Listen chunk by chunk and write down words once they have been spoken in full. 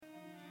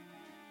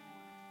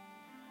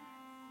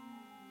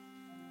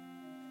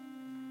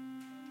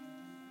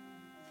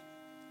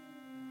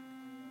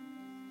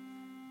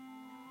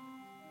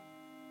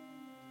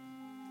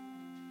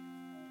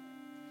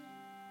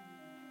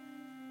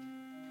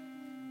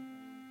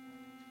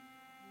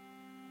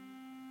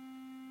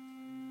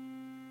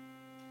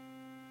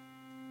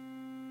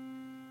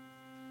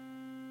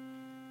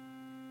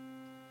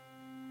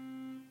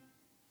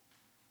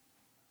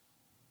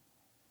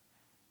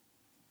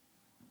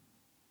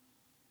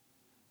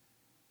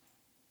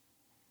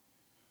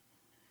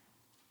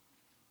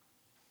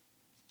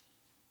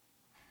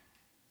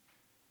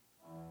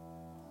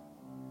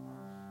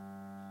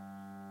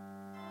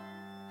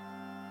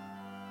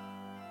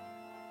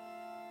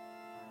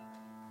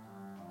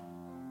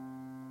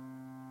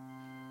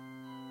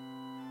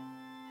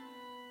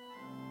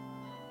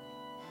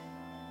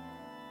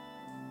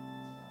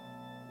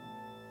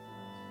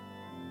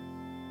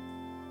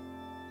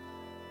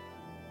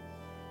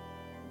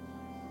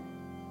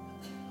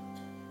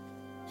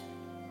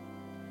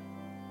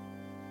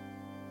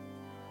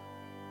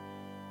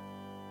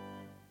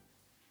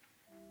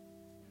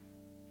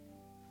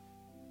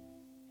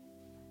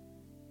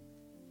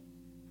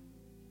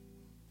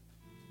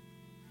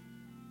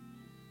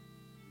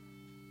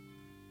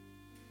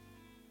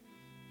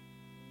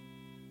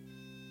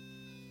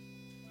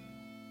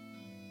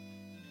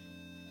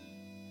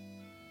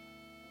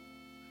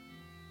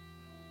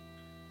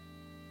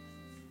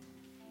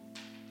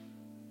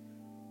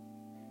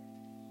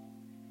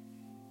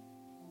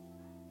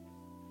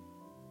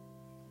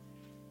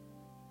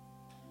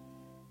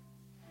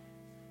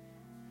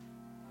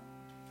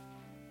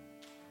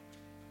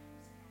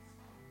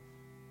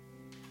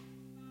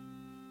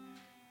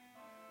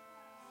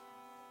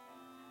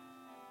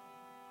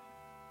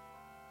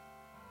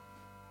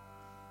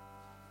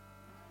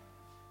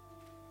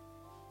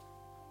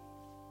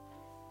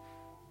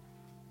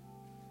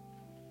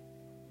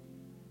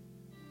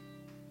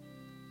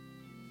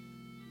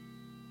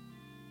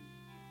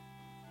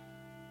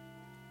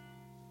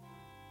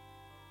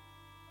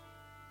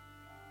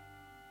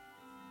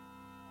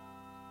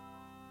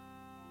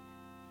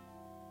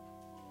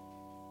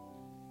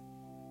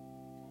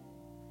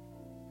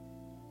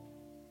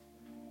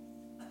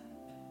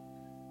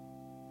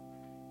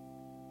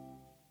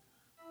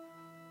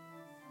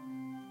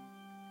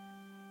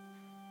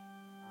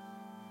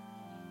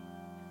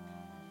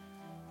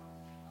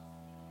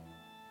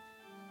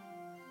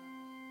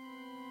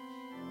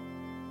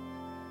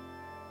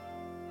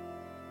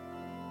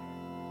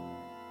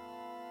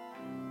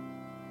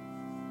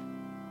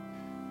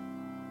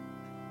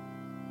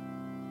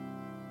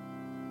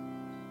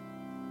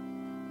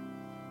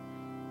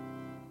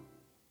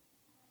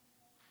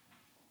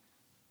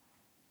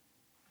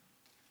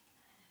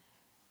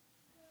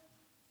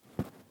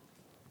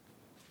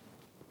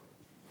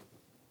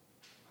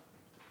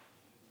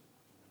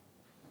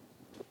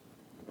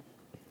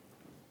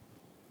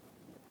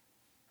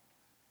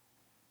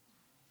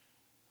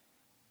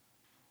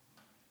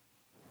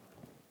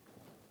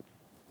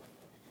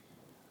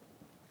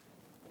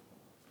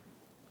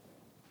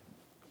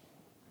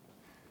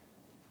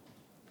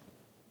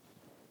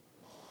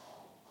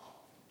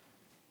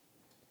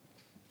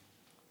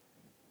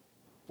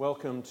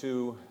Welcome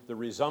to the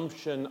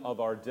resumption of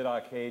our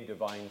Didache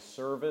Divine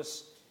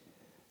Service.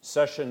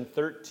 Session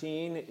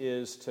 13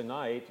 is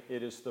tonight.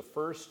 It is the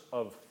first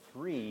of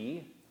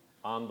 3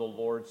 on the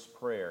Lord's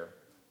Prayer.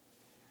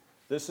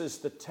 This is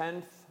the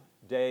 10th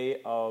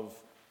day of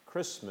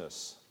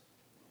Christmas,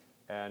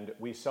 and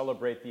we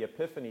celebrate the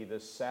Epiphany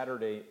this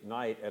Saturday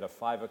night at a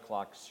 5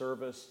 o'clock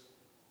service.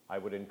 I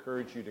would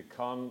encourage you to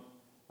come.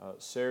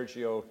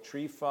 Sergio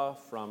Trifa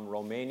from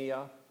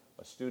Romania,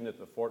 a student at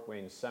the Fort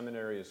Wayne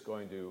Seminary, is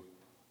going to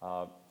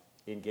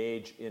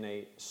engage in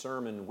a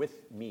sermon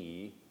with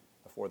me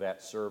for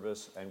that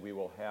service, and we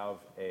will have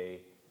a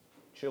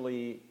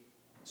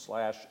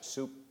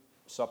chili/soup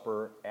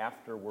supper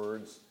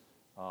afterwards,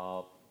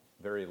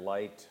 very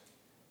light,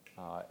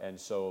 and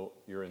so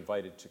you're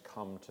invited to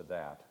come to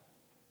that.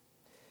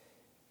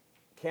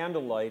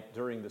 Candlelight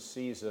during the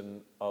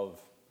season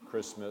of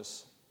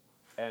Christmas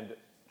and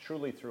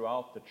truly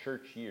throughout the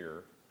church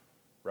year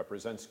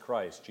represents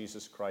Christ.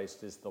 Jesus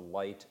Christ is the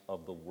light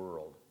of the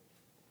world.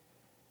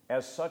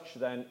 As such,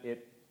 then,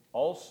 it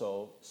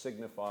also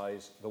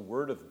signifies the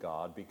Word of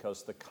God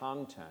because the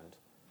content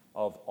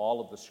of all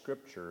of the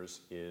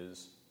Scriptures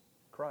is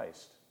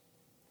Christ.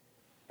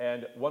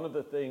 And one of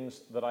the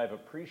things that I've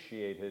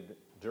appreciated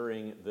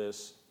during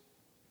this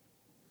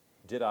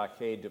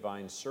Didache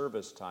Divine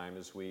Service time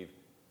as we've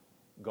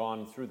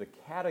gone through the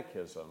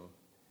Catechism,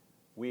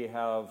 we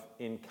have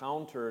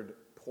encountered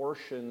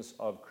portions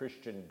of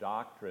Christian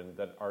doctrine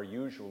that are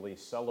usually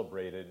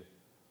celebrated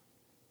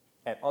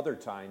at other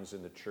times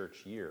in the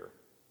church year.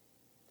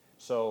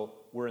 So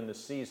we're in the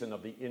season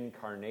of the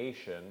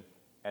Incarnation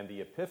and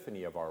the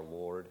Epiphany of our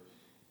Lord,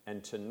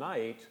 and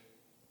tonight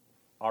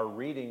our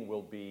reading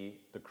will be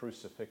the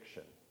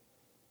Crucifixion.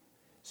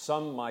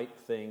 Some might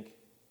think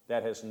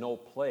that has no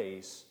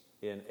place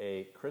in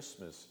a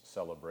Christmas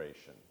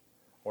celebration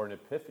or an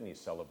Epiphany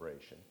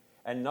celebration,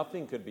 and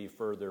nothing could be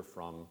further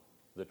from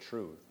the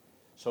truth.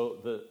 So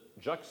the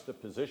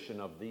juxtaposition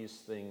of these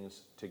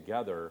things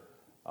together,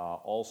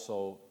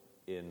 also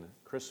in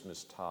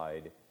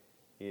Christmastide,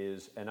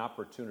 is an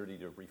opportunity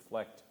to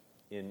reflect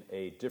in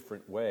a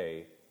different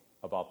way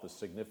about the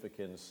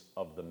significance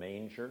of the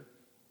manger,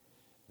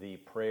 the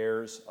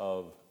prayers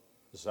of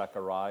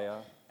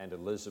Zechariah and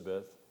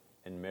Elizabeth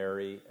and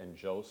Mary and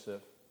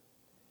Joseph,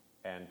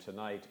 and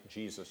tonight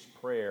Jesus'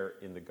 prayer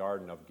in the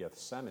Garden of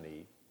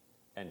Gethsemane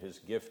and his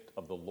gift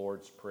of the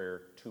Lord's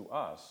Prayer to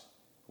us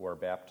who are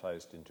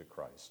baptized into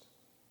Christ.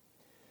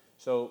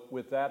 So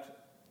with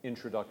that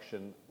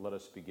introduction, let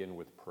us begin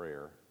with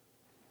prayer.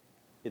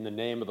 In the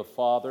name of the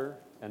Father,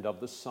 and of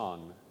the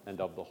Son,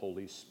 and of the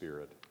Holy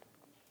Spirit.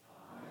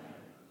 Amen.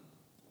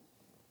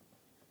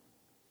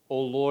 O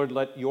Lord,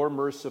 let your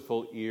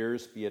merciful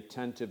ears be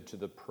attentive to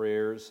the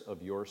prayers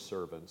of your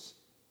servants,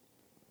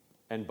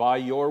 and by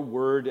your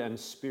word and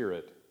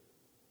Spirit,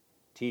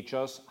 teach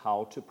us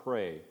how to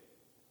pray,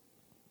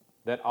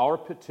 that our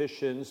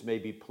petitions may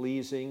be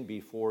pleasing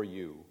before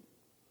you.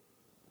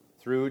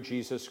 Through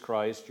Jesus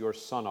Christ, your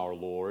Son, our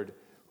Lord,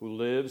 who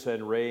lives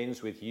and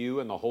reigns with you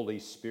and the Holy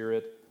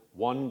Spirit,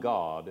 one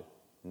God,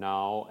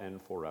 now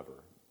and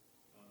forever.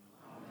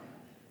 Amen.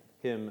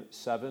 Hymn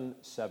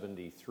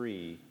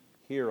 773,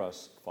 Hear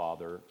Us,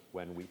 Father,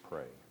 When We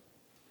Pray.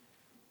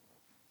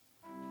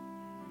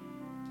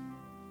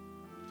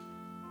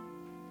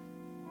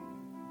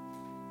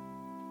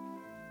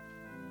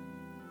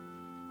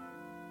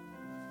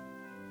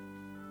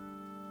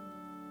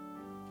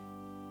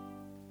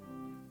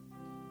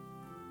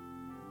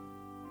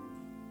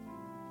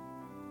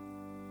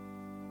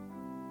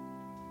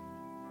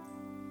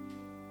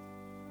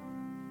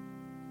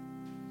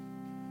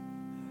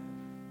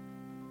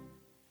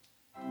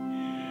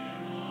 Hear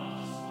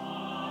us,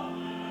 Father,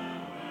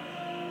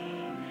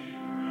 when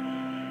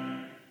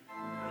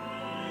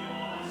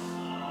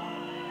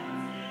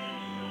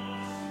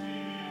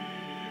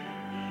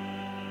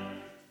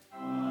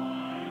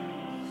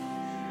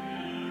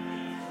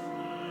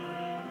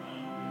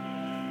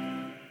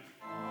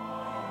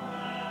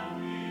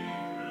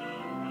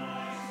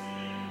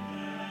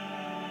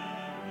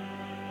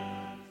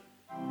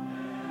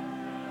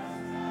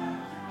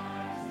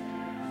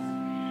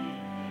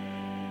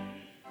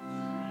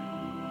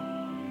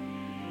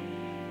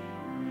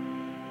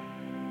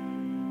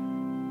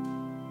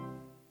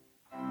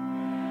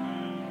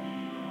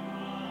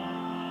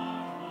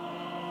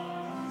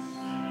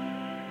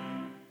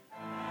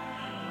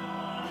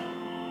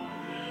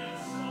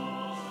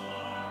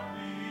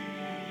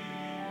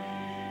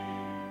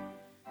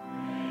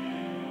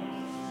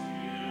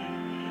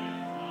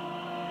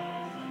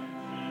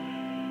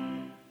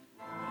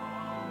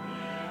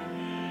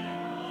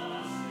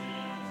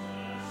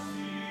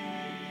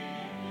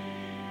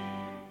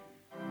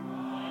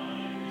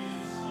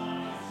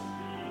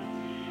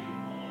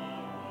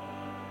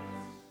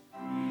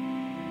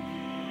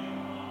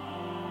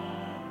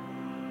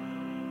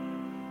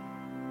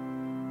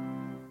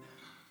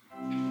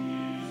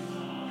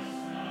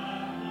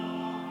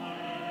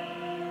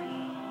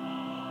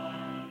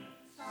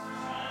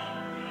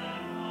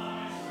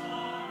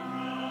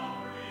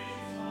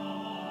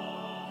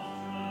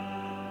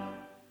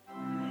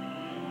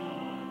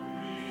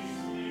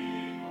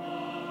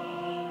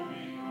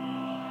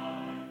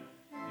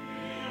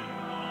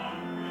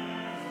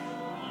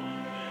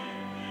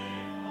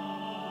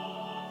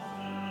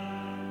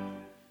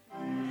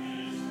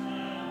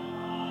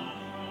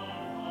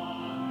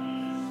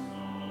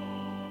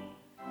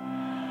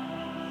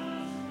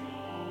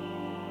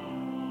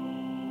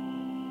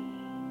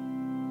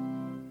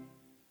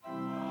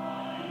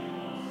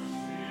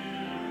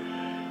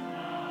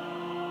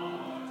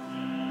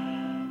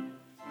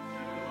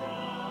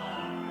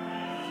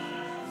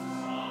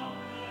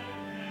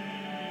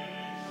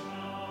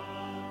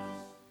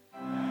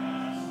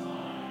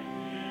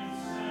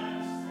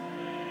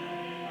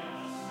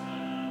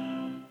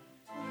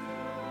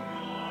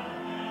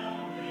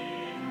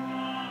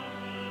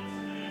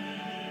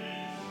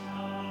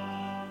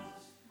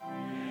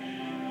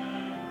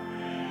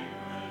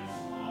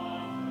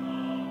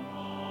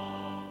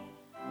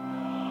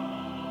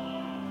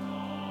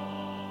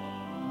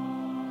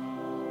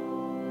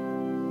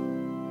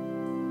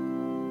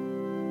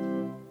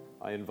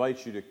I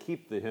invite you to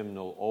keep the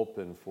hymnal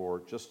open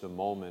for just a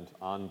moment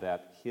on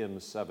that hymn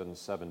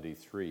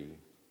 773.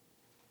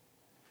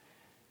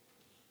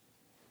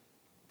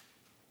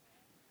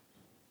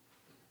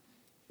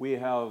 We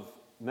have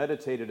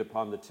meditated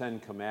upon the Ten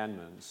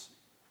Commandments.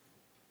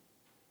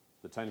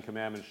 The Ten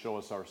Commandments show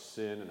us our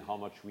sin and how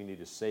much we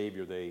need a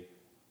Savior. They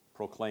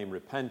proclaim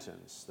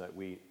repentance, that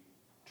we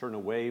turn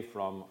away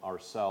from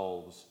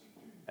ourselves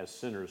as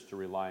sinners to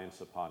reliance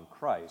upon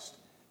Christ.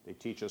 They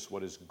teach us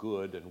what is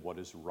good and what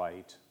is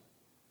right.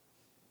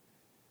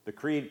 The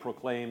Creed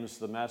proclaims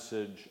the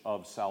message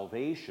of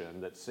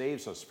salvation that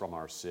saves us from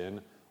our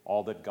sin,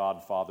 all that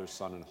God, Father,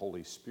 Son, and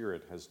Holy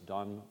Spirit has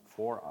done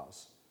for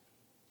us.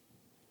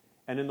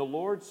 And in the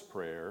Lord's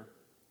Prayer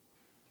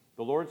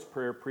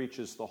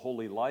preaches the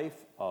holy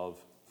life of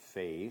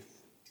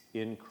faith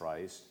in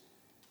Christ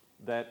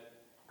that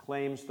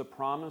claims the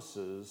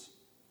promises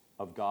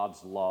of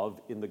God's love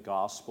in the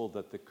gospel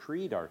that the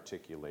Creed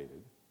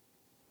articulated.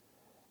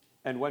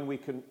 And when we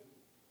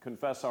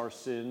confess our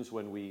sins,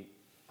 when we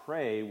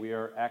pray, we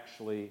are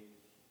actually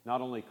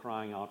not only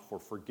crying out for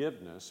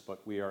forgiveness,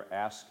 but we are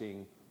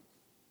asking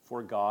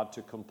for God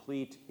to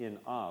complete in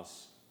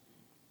us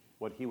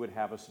what he would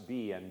have us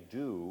be and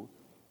do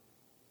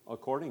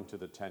according to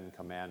the Ten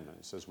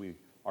Commandments, as we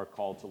are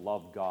called to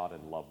love God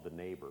and love the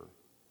neighbor.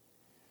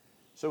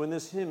 So in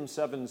this hymn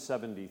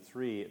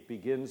 773, it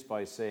begins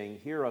by saying,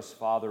 "Hear us,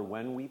 Father,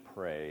 when we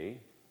pray,"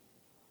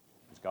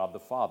 as God the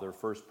Father,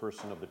 first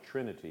person of the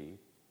Trinity,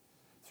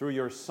 "through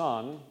your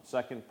Son,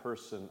 second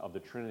person of the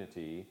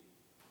Trinity,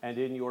 and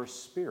in your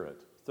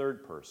Spirit,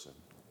 third person."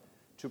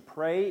 To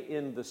pray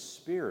in the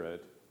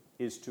Spirit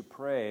is to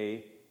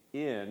pray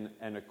in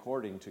and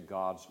according to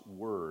God's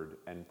word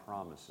and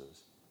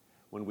promises.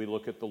 When we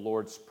look at the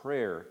Lord's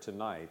Prayer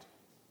tonight,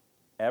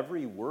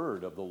 every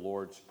word of the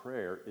Lord's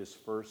Prayer is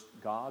first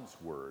God's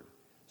word.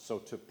 So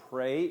to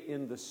pray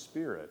in the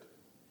Spirit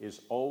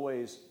is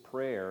always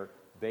prayer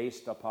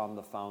based upon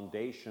the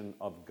foundation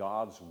of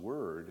God's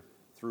word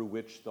through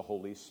which the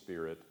Holy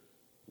Spirit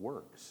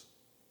works.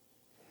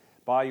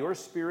 By your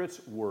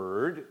Spirit's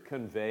word,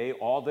 convey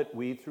all that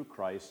we through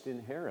Christ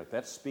inherit.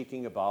 That's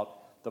speaking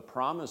about the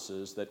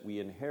promises that we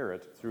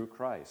inherit through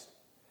Christ.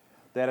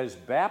 That as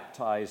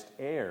baptized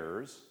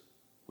heirs,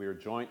 we are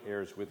joint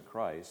heirs with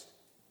Christ,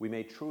 we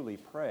may truly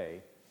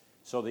pray.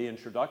 So the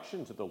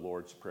introduction to the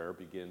Lord's Prayer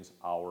begins,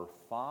 "Our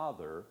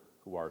Father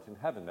who art in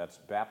heaven." That's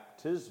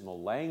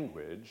baptismal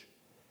language.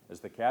 As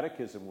the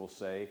Catechism will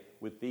say,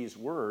 with these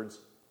words,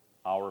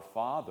 "Our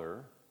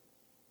Father,"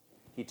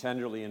 he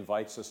tenderly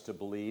invites us to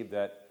believe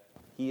that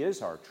he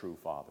is our true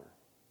Father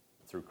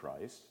through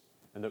Christ,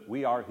 and that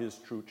we are his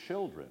true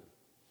children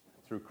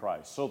through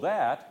Christ, so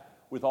that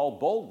with all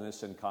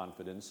boldness and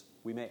confidence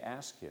we may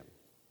ask him,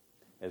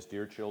 as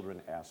dear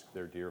children ask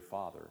their dear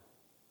Father.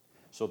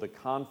 So the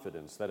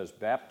confidence that as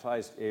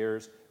baptized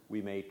heirs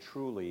we may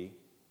truly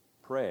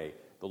pray.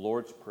 The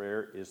Lord's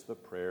Prayer is the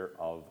prayer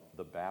of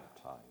the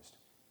baptized.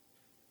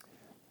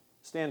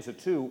 Stanza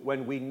 2,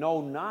 "When we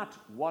know not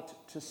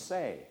what to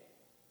say."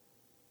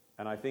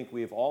 And I think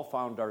we have all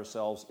found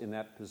ourselves in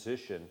that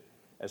position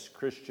as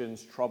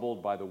Christians,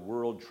 troubled by the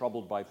world,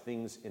 troubled by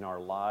things in our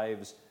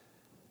lives,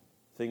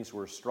 things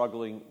we're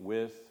struggling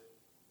with,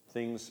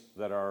 things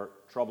that are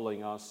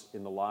troubling us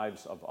in the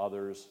lives of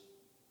others.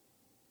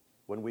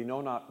 When we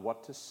know not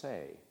what to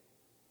say,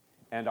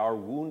 and our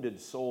wounded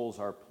souls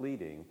are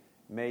pleading,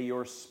 may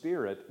your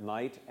Spirit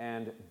night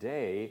and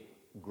day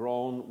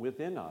groan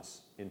within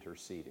us,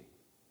 interceding.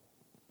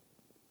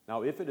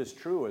 Now, if it is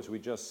true, as we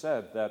just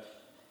said, that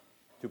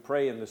to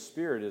pray in the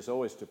Spirit is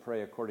always to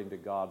pray according to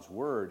God's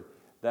word,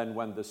 then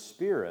when the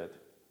Spirit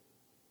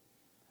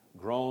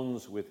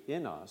groans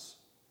within us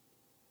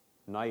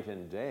night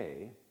and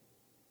day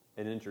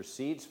and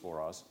intercedes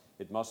for us,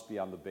 it must be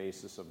on the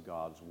basis of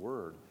God's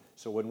word.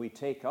 So when we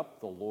take up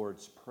the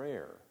Lord's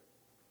Prayer,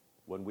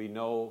 when we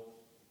know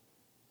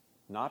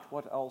not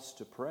what else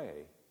to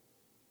pray,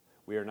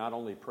 we are not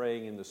only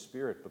praying in the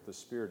Spirit, but the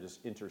Spirit is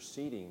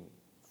interceding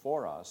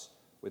for us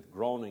with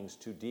groanings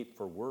too deep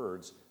for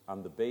words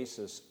on the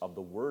basis of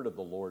the word of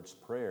the Lord's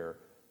Prayer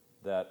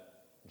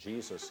that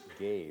Jesus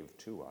gave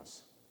to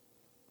us.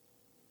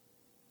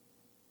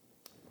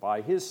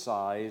 By his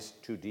sighs,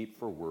 too deep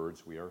for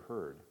words, we are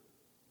heard.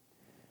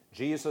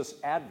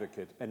 Jesus,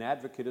 advocate. An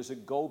advocate is a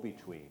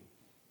go-between.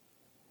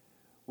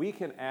 We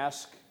can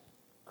ask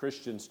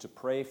Christians to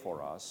pray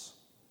for us,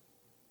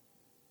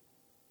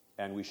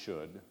 and we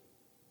should.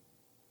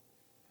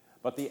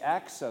 But the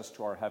access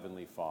to our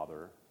Heavenly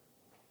Father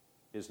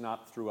is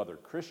not through other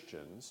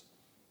Christians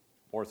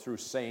or through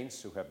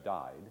saints who have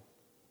died,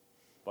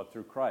 but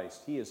through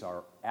Christ. He is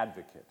our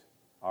advocate,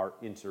 our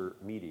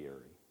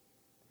intermediary.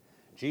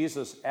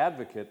 Jesus,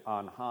 advocate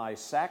on high,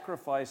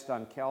 sacrificed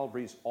on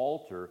Calvary's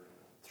altar.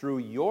 Through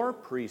your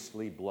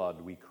priestly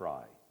blood we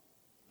cry.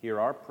 Hear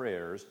our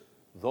prayers,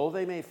 though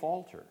they may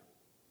falter.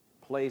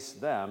 Place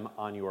them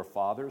on your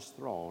Father's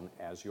throne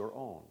as your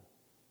own.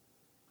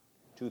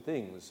 Two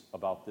things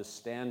about this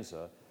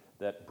stanza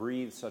that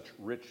breathe such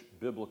rich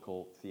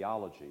biblical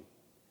theology.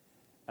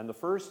 And the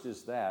first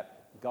is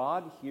that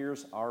God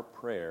hears our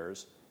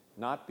prayers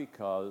not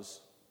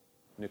because,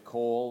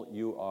 Nicole,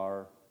 you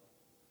are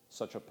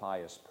such a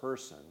pious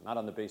person, not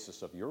on the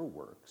basis of your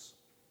works,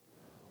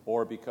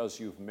 or because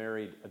you've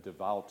married a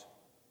devout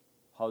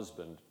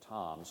husband,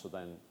 Tom, so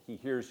then he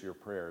hears your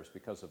prayers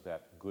because of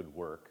that good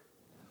work,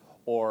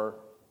 or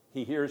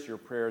he hears your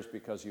prayers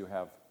because you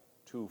have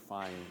 2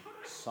 fine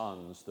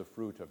sons, the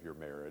fruit of your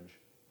marriage.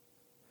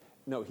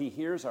 No, he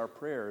hears our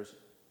prayers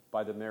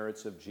by the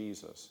merits of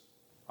Jesus,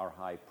 our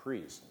high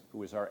priest,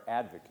 who is our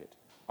advocate,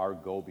 our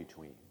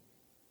go-between.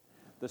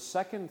 The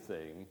second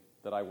thing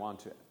that I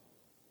want to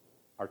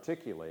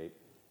articulate,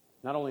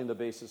 not only on the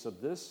basis of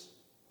this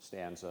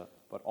stanza,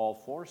 but all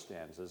 4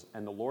 stanzas,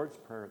 and the Lord's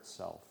Prayer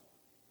itself,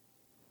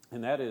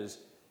 and that is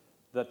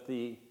that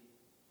the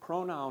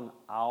pronoun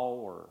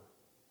our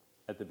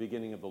at the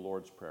beginning of the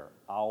Lord's Prayer,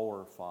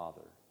 our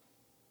Father,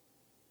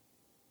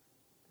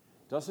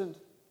 doesn't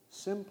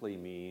simply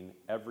mean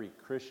every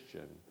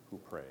Christian who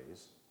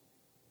prays,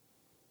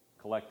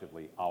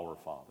 collectively, our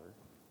Father,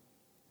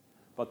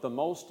 but the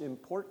most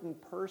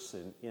important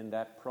person in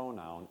that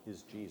pronoun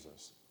is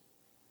Jesus,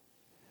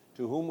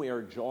 to whom we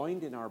are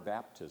joined in our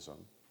baptism,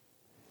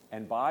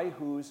 and by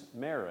whose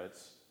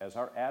merits, as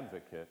our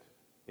advocate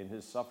in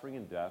his suffering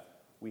and death,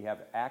 we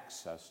have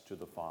access to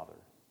the Father.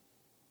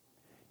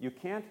 You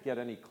can't get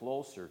any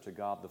closer to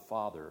God the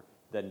Father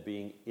than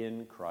being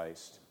in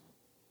Christ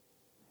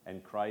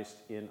and Christ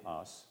in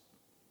us,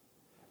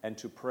 and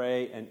to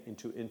pray and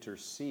to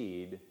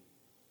intercede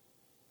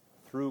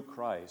through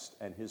Christ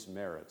and his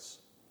merits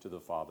to the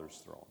Father's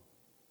throne.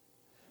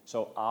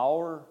 So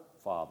our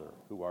Father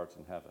who art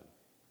in heaven,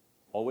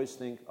 always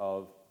think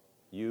of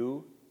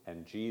you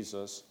and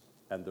Jesus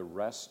and the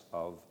rest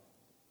of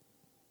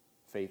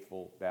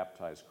faithful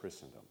baptized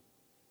Christendom.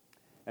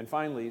 And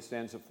finally,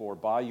 stanza 4,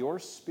 by your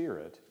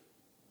Spirit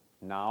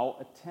now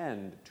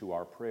attend to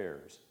our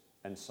prayers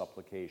and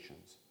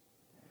supplications,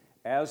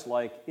 as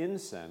like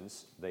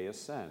incense they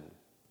ascend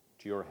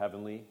to your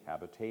heavenly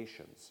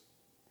habitations.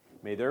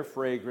 May their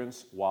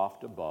fragrance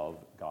waft above,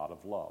 God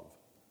of love.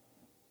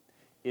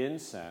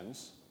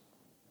 Incense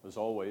was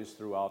always,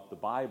 throughout the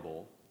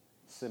Bible,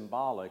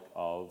 symbolic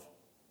of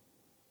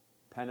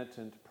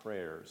penitent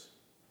prayers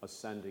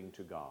ascending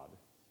to God,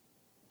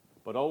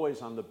 but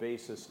always on the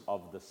basis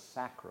of the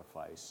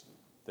sacrifice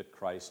that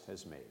Christ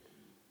has made.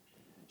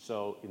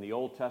 So in the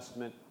Old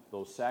Testament,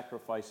 those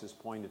sacrifices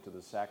pointed to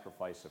the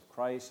sacrifice of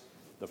Christ.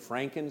 The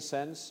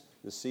frankincense,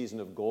 the season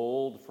of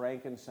gold,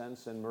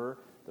 frankincense, and myrrh,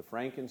 the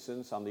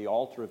frankincense on the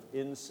altar of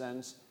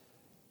incense,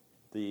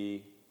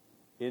 the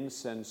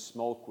incense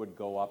smoke would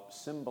go up,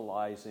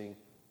 symbolizing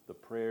the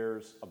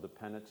prayers of the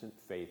penitent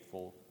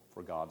faithful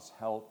for God's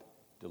help,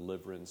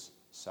 deliverance,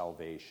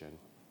 salvation.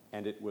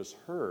 And it was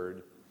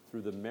heard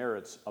through the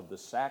merits of the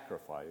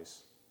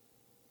sacrifice,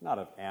 not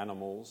of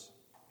animals,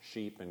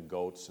 sheep and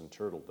goats and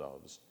turtle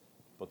doves,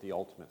 but the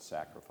ultimate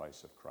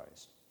sacrifice of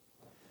Christ.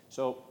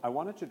 So I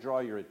wanted to draw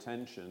your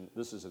attention.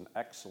 This is an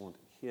excellent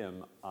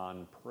hymn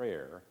on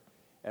prayer,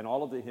 and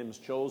all of the hymns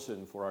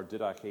chosen for our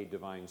Didache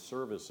Divine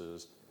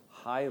Services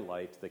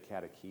highlight the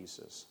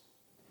catechesis.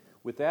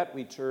 With that,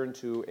 we turn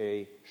to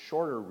a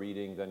shorter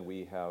reading than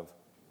we have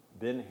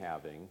been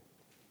having.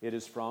 It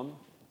is from,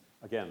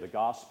 again, the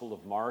Gospel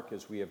of Mark,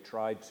 as we have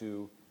tried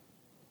to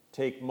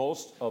take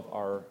most of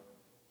our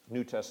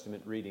New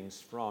Testament readings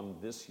from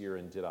this year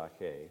in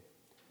Didache.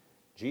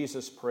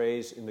 Jesus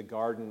prays in the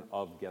Garden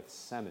of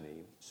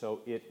Gethsemane. So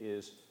it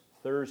is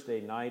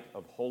Thursday night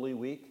of Holy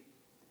Week,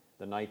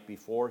 the night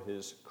before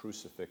his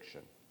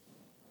crucifixion.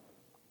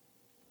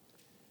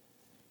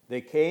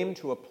 They came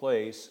to a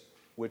place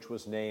which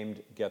was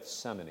named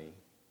Gethsemane.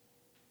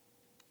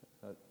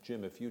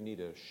 Jim, if you need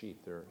a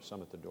sheet, there are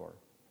some at the door.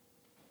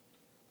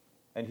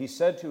 And he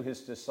said to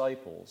his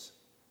disciples,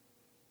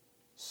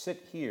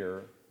 "Sit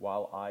here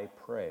while I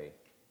pray."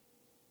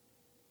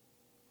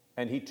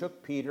 And he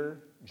took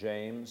Peter,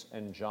 James,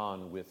 and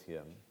John with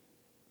him,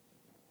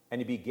 and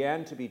he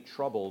began to be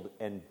troubled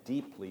and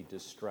deeply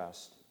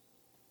distressed.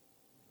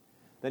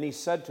 Then he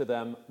said to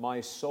them, "My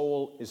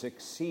soul is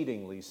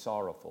exceedingly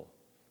sorrowful,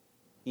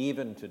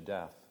 even to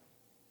death.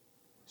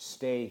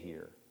 Stay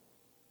here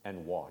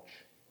and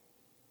watch."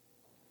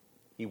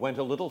 He went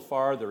a little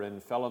farther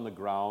and fell on the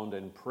ground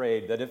and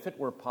prayed that if it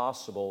were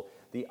possible,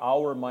 the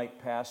hour might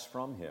pass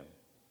from him.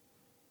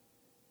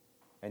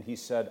 And he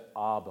said,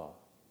 "Abba,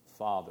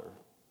 Father,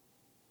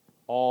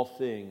 all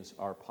things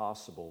are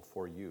possible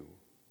for you.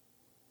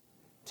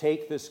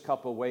 Take this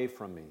cup away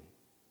from me.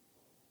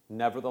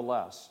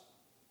 Nevertheless,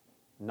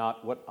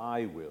 not what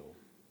I will,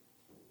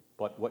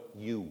 but what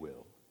you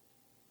will."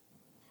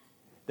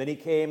 Then he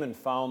came and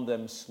found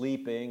them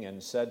sleeping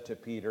and said to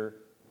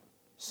Peter,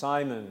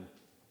 "Simon,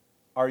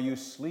 are you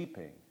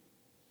sleeping?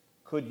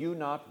 Could you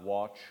not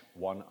watch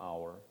 1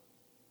 hour?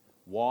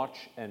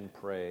 Watch and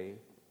pray,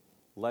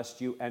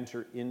 lest you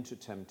enter into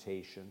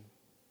temptation.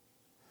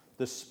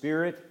 The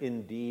spirit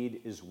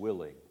indeed is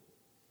willing,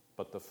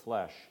 but the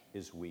flesh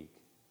is weak."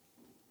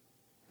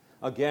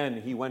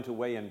 Again he went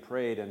away and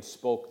prayed and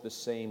spoke the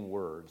same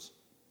words.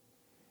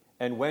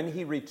 And when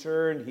he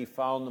returned, he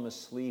found them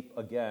asleep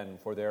again,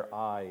 for their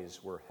eyes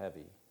were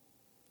heavy.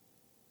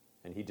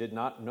 And he did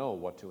not know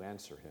what to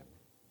answer him.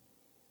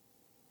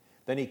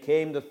 Then he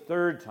came the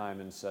third time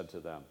and said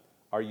to them,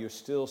 Are you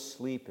still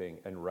sleeping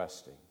and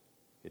resting?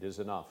 It is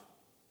enough.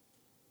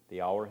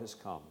 The hour has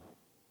come.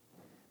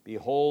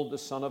 Behold, the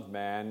Son of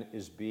Man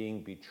is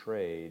being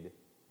betrayed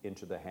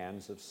into the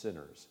hands of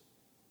sinners.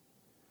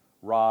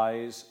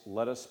 Rise,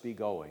 let us be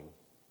going.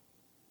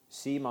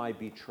 See, my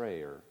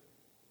betrayer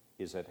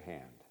is at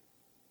hand.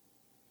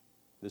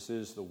 This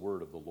is the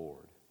word of the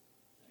Lord.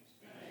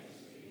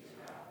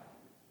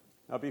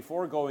 Now,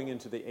 before going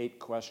into the 8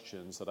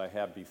 questions that I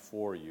have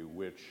before you,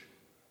 which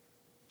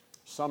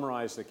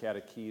summarize the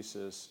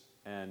catechesis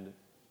and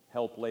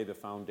help lay the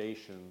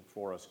foundation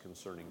for us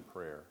concerning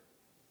prayer,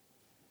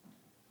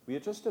 we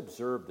had just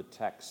observed the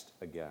text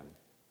again.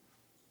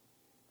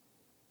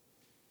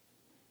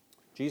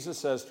 Jesus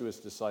says to his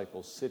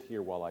disciples, Sit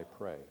here while I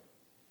pray.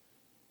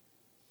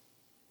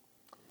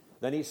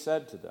 Then he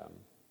said to them,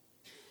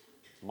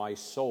 My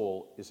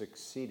soul is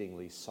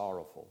exceedingly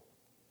sorrowful,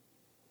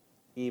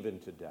 even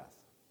to death.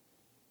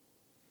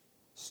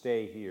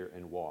 Stay here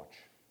and watch.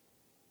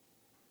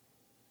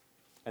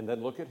 And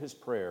then look at his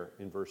prayer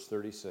in verse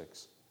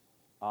 36.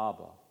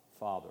 Abba,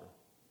 Father,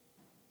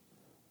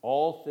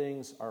 all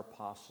things are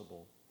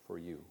possible for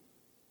you.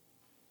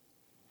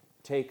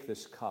 Take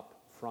this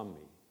cup from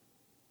me.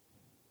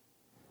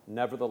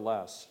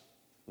 Nevertheless,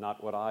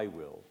 not what I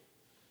will,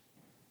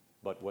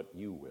 but what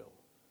you will.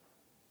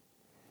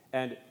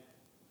 And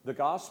the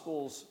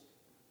Gospels,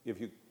 if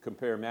you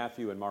compare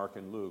Matthew and Mark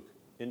and Luke,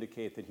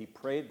 indicate that he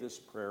prayed this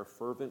prayer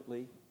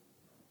fervently.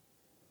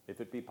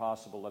 If it be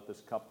possible, let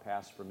this cup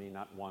pass from me,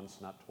 not once,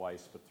 not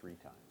twice, but 3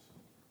 times.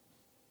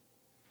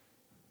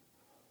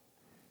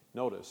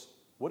 Notice,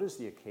 what is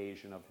the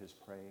occasion of his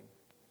praying?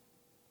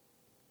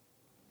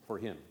 For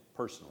him,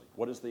 personally,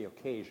 what is the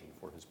occasion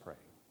for his praying?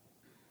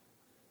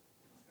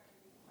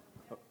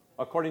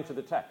 According to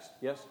the text,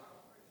 yes?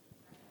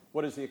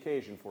 What is the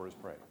occasion for his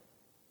praying?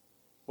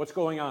 What's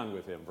going on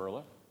with him,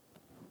 Verla?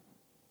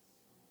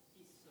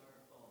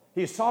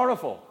 He's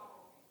sorrowful.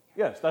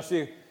 Yes, that's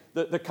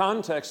the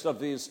context of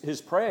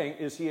his praying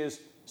is he is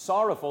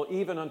sorrowful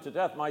even unto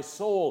death. My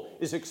soul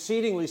is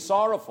exceedingly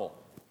sorrowful.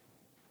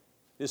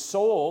 His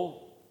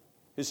soul,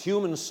 his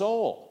human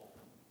soul,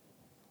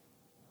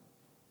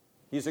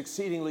 he's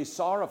exceedingly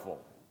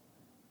sorrowful,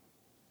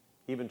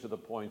 even to the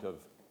point of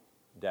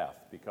death,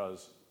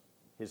 because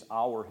his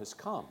hour has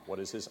come. What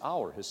is his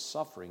hour? His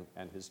suffering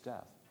and his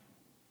death.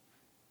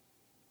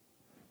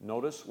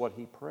 Notice what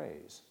he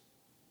prays.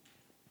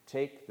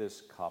 Take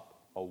this cup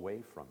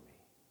away from me.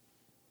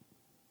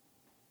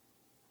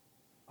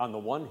 On the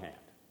one hand,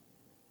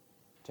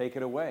 take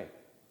it away.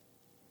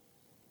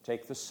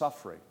 Take the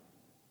suffering,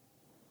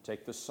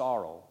 take the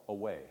sorrow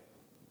away.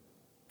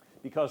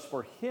 Because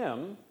for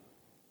him,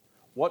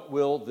 what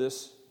will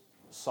this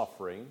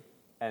suffering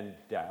and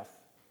death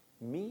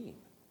mean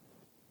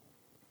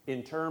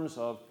in terms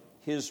of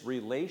his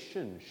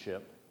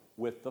relationship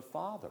with the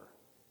Father?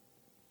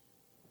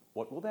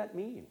 What will that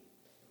mean?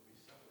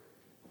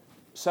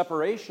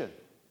 Separation.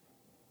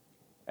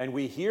 And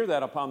we hear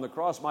that upon the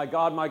cross, my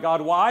God,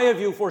 why have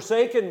you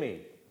forsaken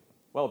me?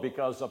 Well,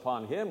 because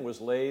upon him was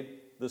laid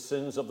the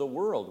sins of the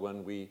world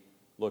when we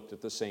looked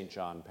at the St.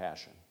 John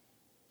Passion.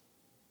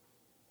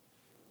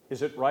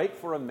 Is it right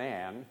for a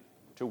man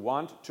to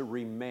want to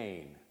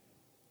remain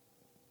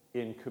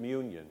in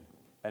communion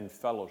and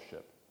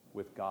fellowship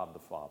with God the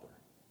Father?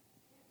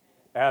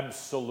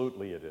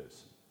 Absolutely it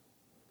is.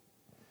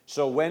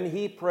 So when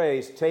he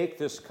prays, take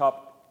this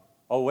cup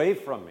away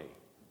from me,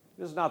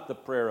 it is not the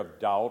prayer of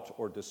doubt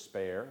or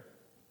despair,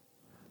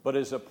 but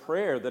is a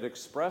prayer that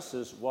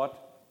expresses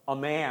what a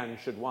man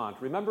should want.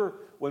 Remember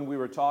when we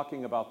were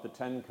talking about the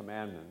 10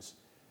 Commandments,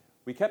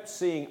 we kept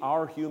seeing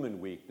our human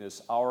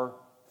weakness, our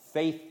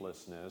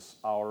faithlessness,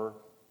 our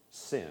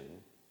sin,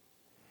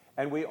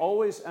 and we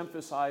always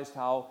emphasized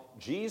how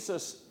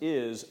Jesus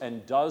is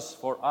and does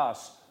for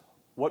us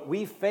what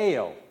we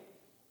fail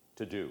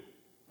to do,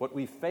 what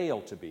we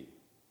fail to be.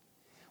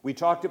 We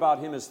talked about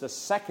him as the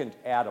second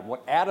Adam,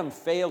 what Adam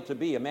failed to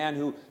be, a man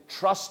who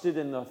trusted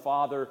in the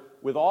Father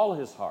with all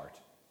his heart,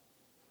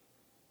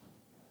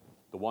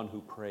 the one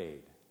who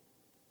prayed,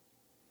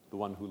 the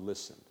one who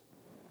listened.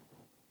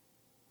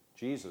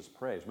 Jesus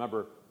prays.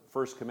 Remember,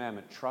 first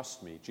commandment,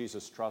 trust me.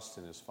 Jesus trusts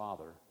in his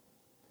Father.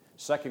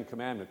 Second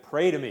commandment,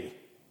 pray to me.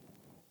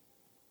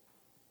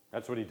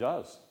 That's what he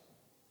does.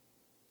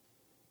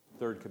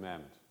 Third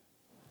commandment,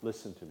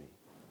 listen to me.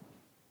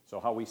 So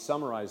how we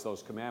summarize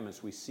those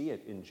commandments, we see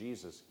it in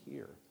Jesus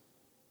here.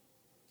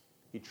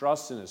 He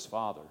trusts in his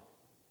Father.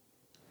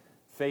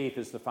 Faith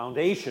is the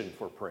foundation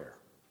for prayer.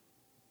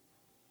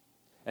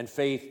 And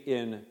faith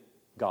in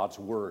God's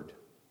Word.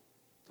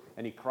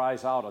 And he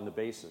cries out on the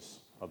basis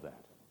of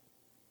that.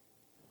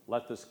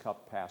 Let this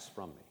cup pass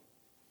from me.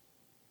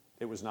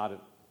 It was not an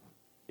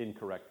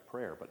incorrect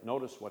prayer, but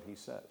notice what he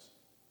says.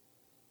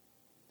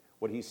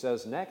 What he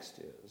says next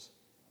is,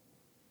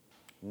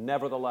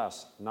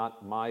 nevertheless,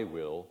 not my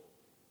will,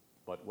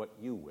 but what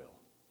you will.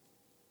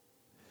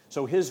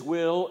 So his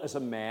will as a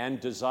man,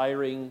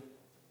 desiring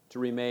to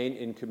remain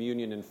in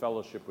communion and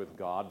fellowship with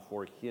God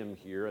for him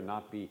here and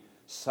not be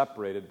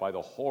separated by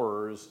the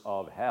horrors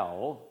of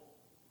hell,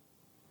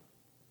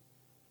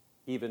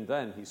 even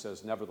then he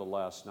says,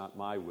 nevertheless, not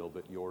my will,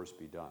 but yours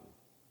be done.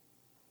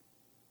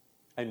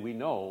 And we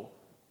know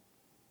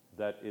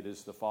that it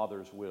is the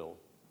Father's will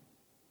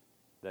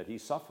that he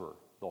suffer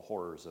the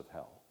horrors of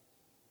hell.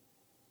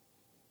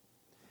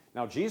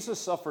 Now, Jesus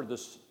suffered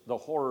the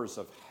horrors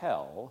of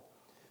hell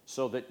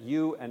so that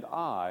you and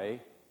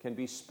I can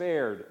be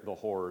spared the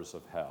horrors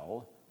of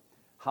hell.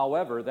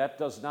 However, that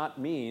does not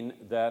mean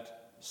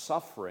that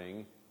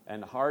suffering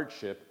and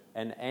hardship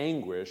and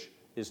anguish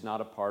is not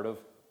a part of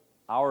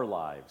our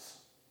lives,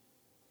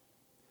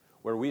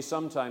 where we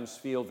sometimes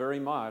feel very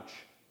much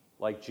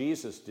like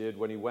Jesus did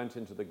when he went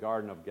into the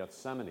Garden of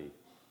Gethsemane.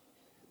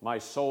 My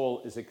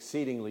soul is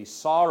exceedingly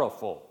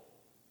sorrowful,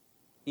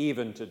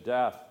 even to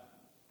death.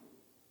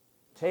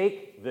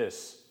 Take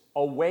this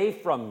away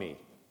from me.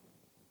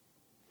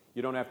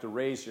 You don't have to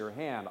raise your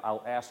hand.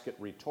 I'll ask it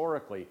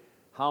rhetorically.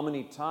 How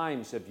many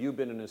times have you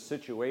been in a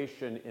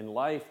situation in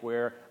life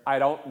where I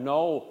don't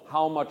know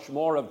how much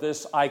more of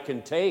this I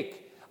can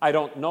take? I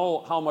don't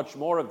know how much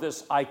more of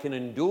this I can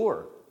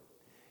endure.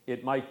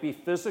 It might be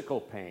physical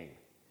pain.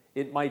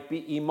 It might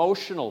be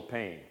emotional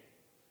pain.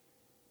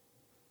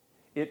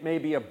 It may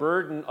be a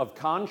burden of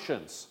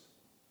conscience.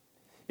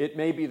 It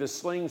may be the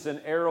slings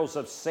and arrows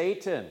of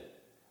Satan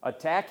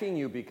attacking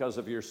you because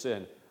of your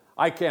sin.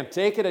 I can't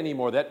take it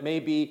anymore. That may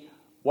be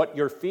what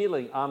you're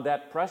feeling on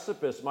that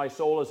precipice. My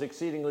soul is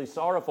exceedingly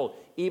sorrowful,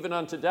 even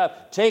unto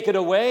death. Take it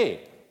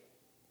away.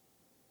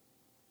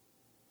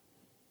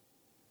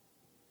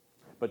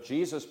 But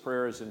Jesus'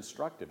 prayer is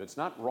instructive. It's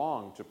not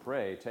wrong to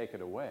pray, take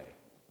it away.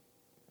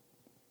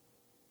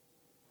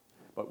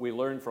 But we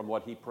learn from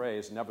what he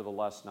prays,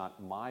 nevertheless,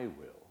 not my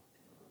will,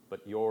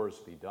 but yours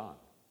be done.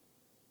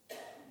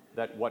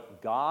 That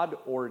what God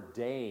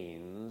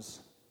ordains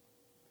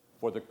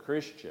for the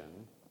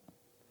Christian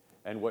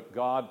and what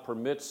God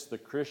permits the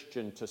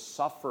Christian to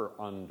suffer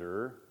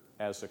under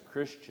as a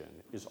Christian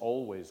is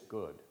always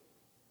good,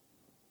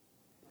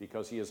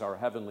 because he is our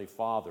heavenly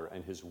Father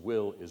and his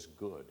will is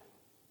good.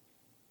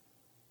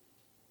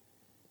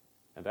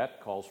 And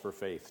that calls for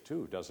faith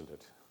too, doesn't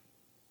it?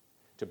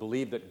 To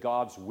believe that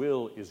God's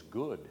will is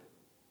good,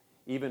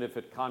 even if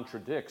it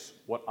contradicts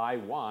what I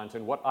want,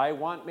 and what I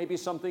want may be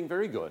something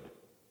very good.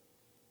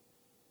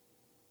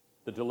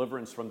 The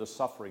deliverance from the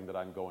suffering that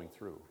I'm going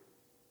through.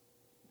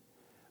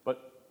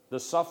 But the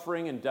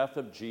suffering and death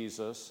of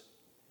Jesus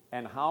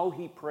and how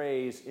he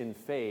prays in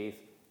faith,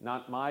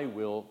 not my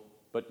will,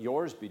 but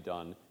yours be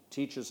done,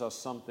 teaches us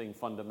something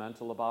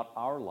fundamental about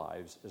our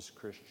lives as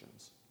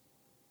Christians.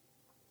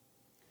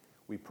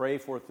 We pray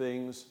for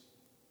things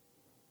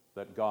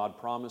that God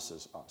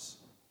promises us.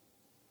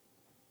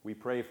 We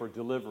pray for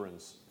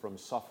deliverance from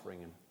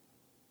suffering and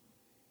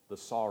the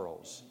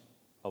sorrows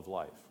of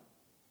life.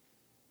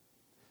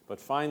 But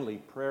finally,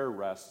 prayer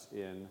rests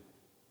in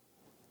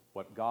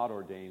what God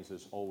ordains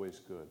is always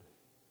good,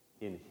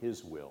 in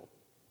his will.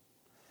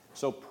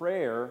 So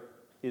prayer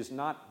is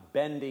not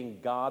bending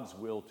God's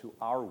will to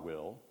our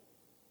will,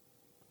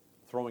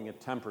 throwing a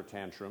temper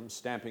tantrum,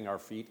 stamping our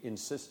feet,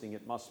 insisting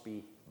it must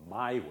be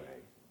my way.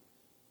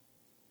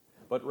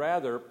 But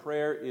rather,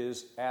 prayer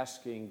is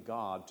asking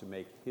God to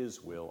make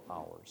his will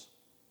ours.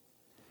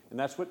 And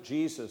that's what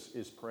Jesus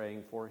is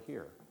praying for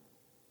here.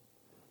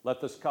 Let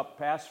this cup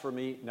pass from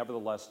me,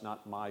 nevertheless,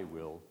 not my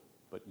will,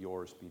 but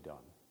yours be done.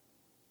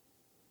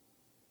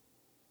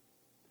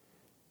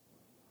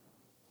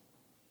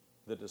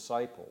 The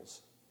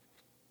disciples,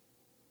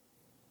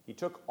 he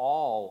took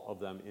all of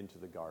them into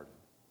the garden.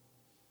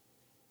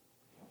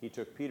 He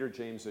took Peter,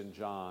 James, and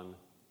John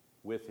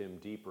with him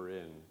deeper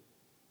in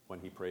when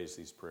he prays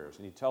these prayers.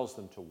 And he tells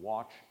them to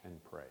watch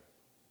and pray.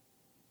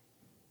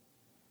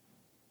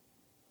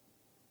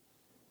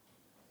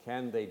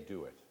 Can they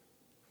do it?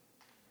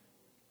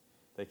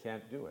 They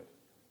can't do it.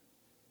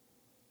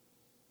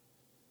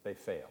 They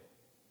fail.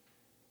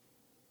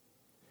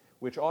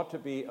 Which ought to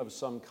be of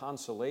some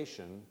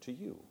consolation to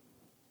you.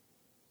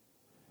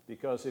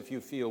 Because if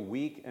you feel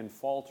weak and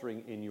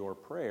faltering in your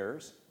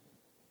prayers,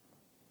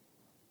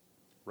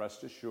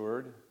 rest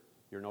assured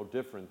you're no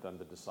different than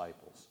the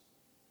disciples.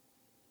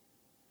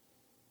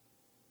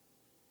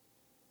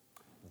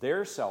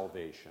 Their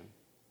salvation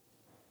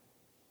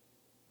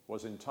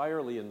was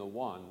entirely in the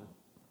one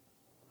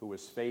who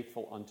was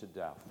faithful unto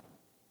death,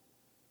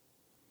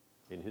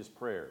 in his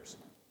prayers,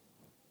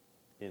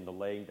 in the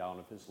laying down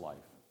of his life.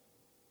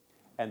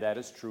 And that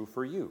is true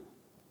for you.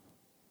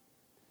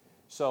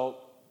 So,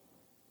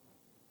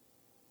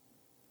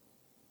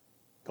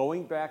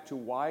 going back to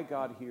why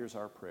God hears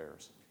our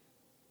prayers,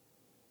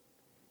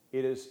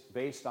 it is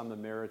based on the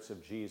merits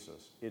of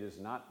Jesus. It is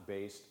not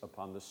based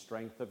upon the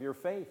strength of your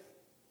faith.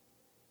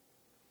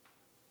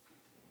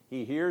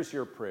 He hears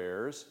your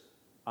prayers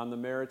on the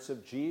merits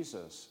of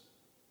Jesus.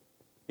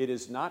 It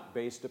is not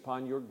based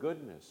upon your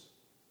goodness,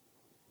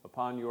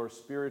 upon your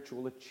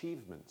spiritual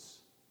achievements.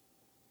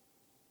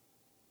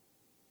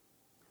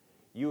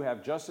 You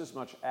have just as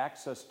much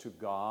access to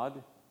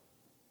God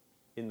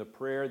in the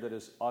prayer that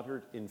is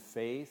uttered in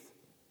faith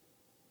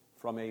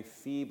from a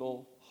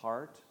feeble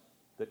heart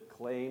that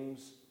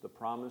claims the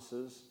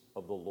promises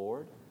of the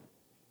Lord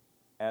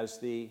as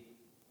the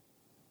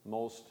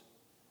most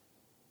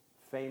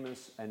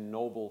famous and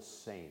noble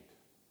saint.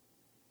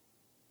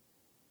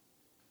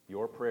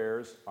 Your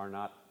prayers are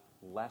not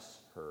less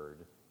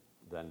heard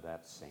than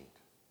that saint,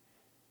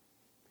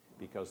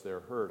 because they're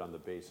heard on the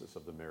basis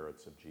of the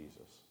merits of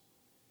Jesus.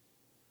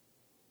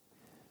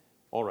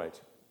 All right.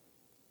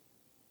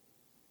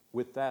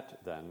 With that,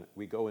 then,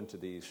 we go into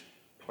these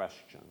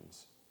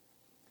questions.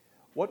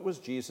 What was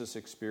Jesus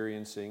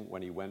experiencing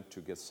when he went to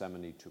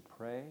Gethsemane to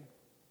pray?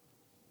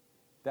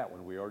 That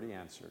one we already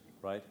answered,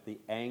 right? The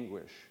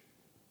anguish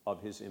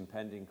of his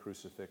impending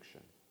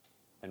crucifixion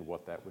and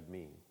what that would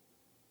mean.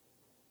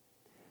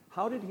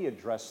 How did he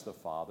address the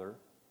Father?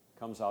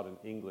 Comes out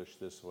in English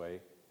this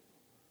way.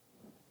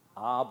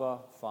 Abba,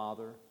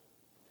 Father.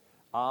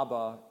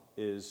 Abba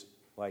is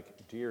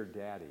like dear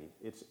daddy.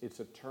 It's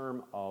a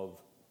term of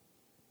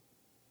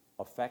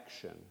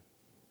affection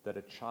that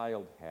a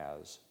child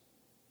has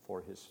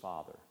for his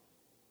father.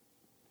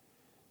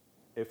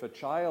 If a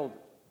child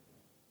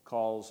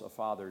calls a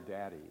father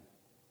daddy,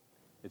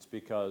 it's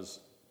because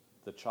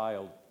the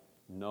child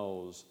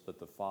knows that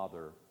the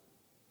father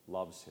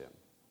loves him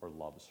or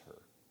loves her.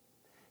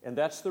 And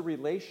that's the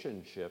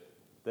relationship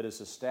that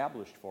is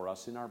established for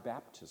us in our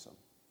baptism.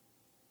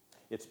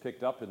 It's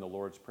picked up in the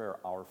Lord's Prayer,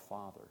 Our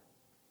Father.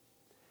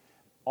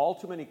 All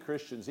too many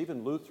Christians,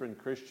 even Lutheran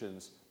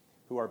Christians,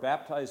 who are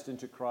baptized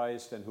into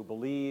Christ and who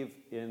believe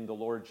in the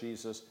Lord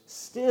Jesus,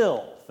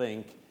 still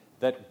think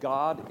that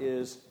God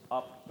is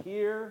up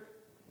here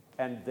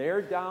and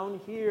they're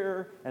down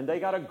here and they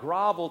got to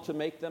grovel to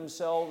make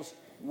themselves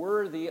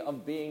worthy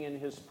of being in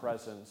his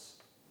presence.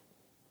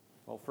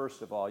 Well,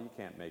 first of all, you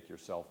can't make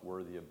yourself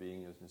worthy of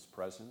being in his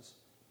presence.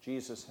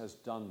 Jesus has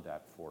done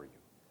that for you.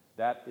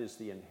 That is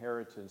the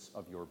inheritance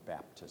of your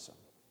baptism.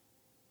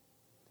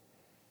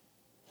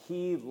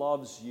 He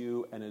loves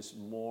you and is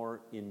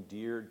more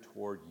endeared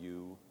toward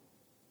you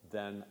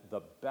than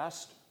the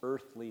best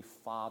earthly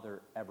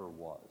father ever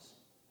was.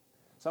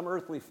 Some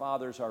earthly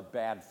fathers are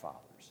bad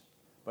fathers,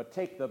 but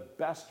take the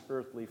best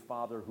earthly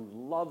father who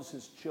loves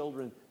his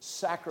children,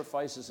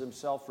 sacrifices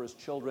himself for his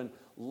children,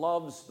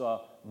 loves the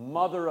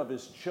mother of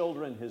his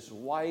children, his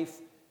wife.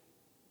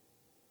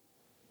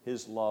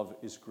 His love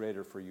is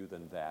greater for you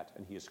than that,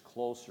 and he is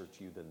closer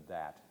to you than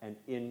that. And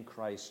in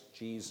Christ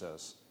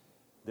Jesus,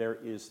 there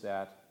is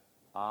that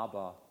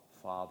Abba,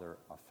 Father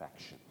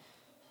affection.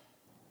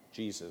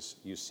 Jesus,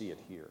 you see it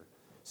here.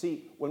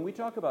 See, when we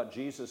talk about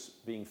Jesus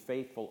being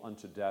faithful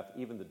unto death,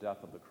 even the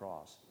death of the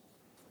cross,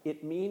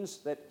 it means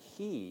that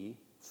he,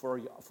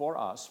 for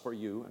us, for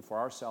you, and for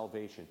our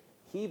salvation,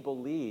 he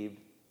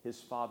believed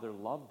his Father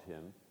loved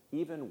him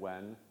even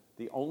when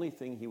the only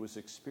thing he was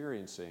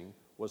experiencing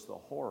was the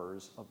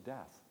horrors of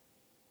death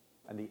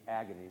and the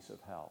agonies of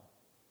hell.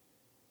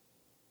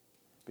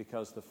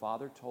 Because the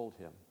Father told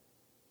him,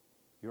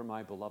 "You're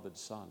my beloved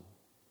Son,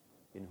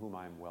 in whom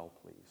I am well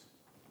pleased."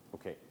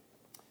 Okay.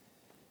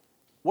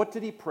 What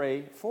did he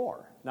pray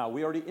for? Now,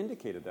 we already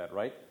indicated that,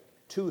 right?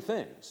 Two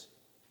things,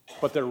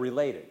 but they're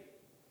related.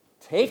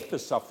 Take the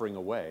suffering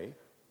away,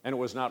 and it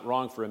was not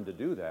wrong for him to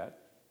do that.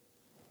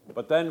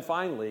 But then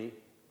finally,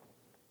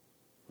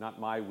 not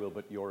my will,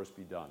 but yours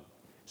be done.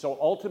 So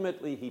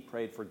ultimately, he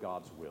prayed for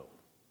God's will.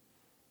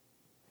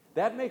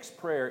 That makes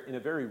prayer, in a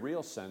very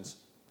real sense,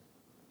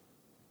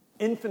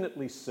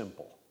 infinitely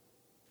simple.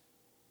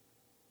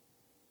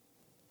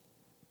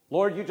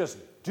 Lord, you just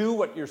do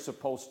what you're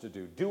supposed to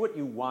do what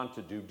you want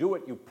to do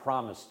what you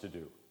promise to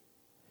do.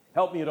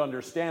 Help me to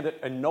understand it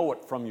and know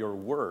it from your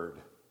word.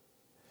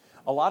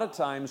 A lot of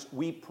times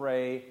we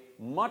pray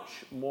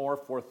much more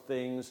for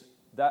things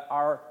that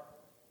are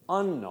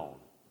unknown,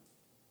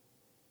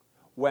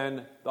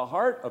 when the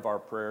heart of our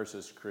prayers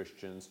as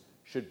Christians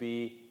should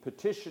be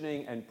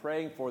petitioning and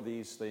praying for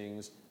these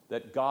things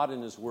that God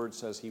in his word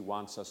says he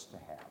wants us to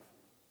have.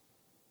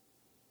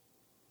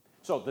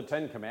 So the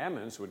Ten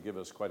Commandments would give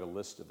us quite a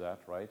list of that,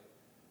 right?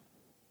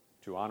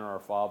 To honor our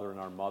father and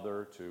our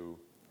mother, to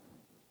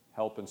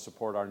help and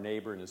support our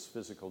neighbor in his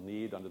physical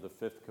need under the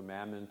Fifth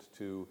Commandment,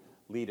 to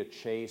lead a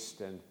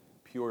chaste and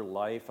pure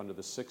life under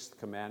the Sixth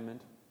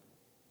Commandment,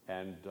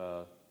 and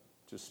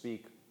to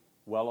speak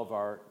well of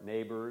our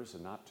neighbors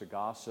and not to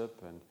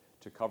gossip and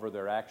to cover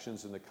their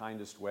actions in the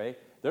kindest way.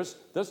 There's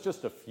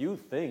just a few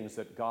things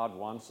that God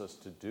wants us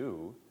to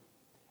do,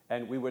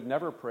 and we would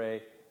never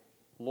pray,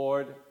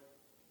 Lord,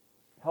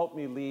 help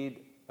me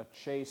lead a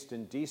chaste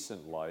and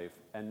decent life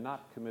and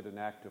not commit an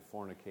act of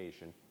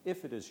fornication,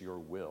 if it is your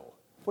will.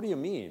 What do you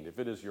mean, if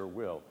it is your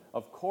will?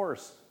 Of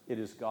course it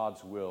is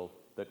God's will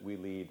that we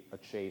lead a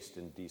chaste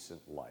and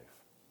decent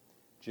life.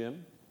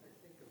 Jim? I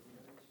think of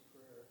Mary's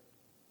prayer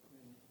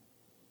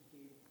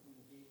when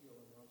Gabriel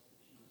announced that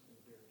she was going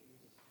to bear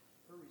Jesus.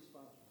 Her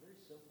response was very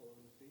simple. It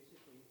was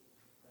basically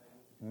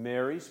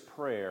Mary's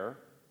prayer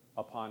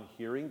upon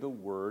hearing the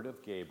word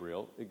of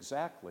Gabriel,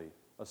 exactly.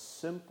 A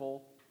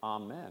simple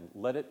Amen.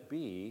 Let it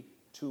be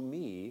to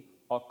me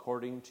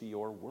according to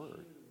your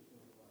word.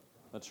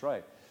 That's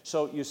right.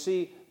 So you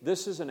see,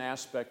 this is an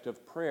aspect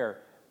of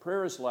prayer.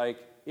 Prayer is like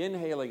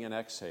inhaling and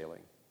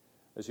exhaling.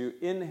 As you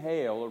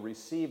inhale or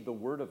receive the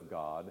word of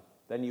God,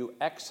 then you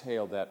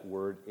exhale that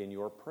word in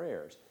your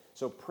prayers.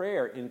 So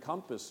prayer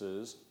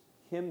encompasses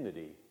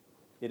hymnody.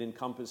 It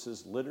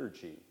encompasses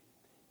liturgy.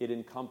 It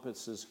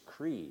encompasses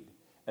creed,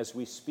 as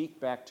we speak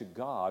back to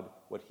God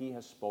what he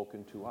has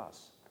spoken to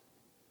us.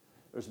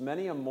 There's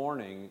many a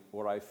morning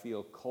where I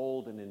feel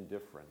cold and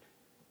indifferent.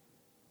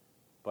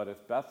 But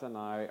if Beth and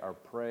I are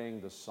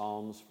praying the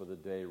Psalms for the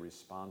day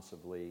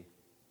responsively,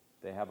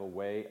 they have a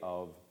way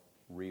of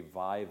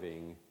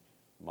reviving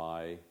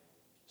my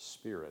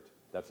spirit.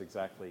 That's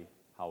exactly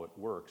how it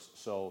works.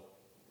 So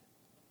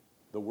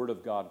the Word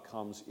of God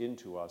comes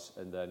into us,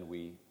 and then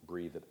we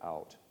breathe it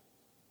out.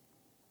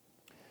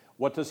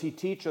 What does he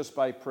teach us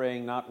by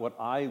praying? Not what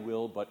I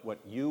will, but what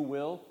you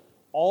will.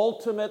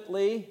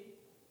 Ultimately,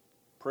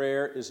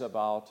 prayer is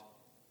about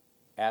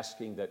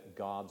asking that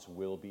God's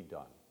will be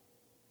done.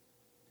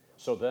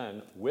 So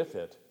then, with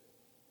it,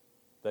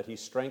 that he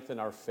strengthen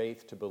our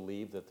faith to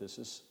believe that this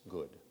is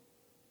good,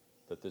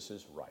 that this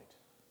is right.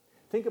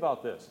 Think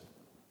about this.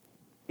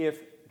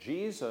 If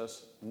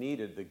Jesus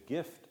needed the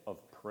gift of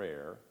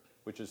prayer,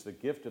 which is the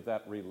gift of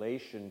that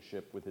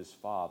relationship with his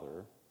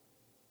Father,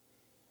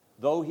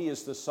 though he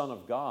is the Son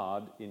of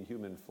God in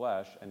human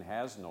flesh and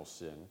has no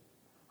sin,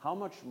 how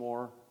much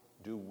more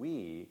do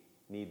we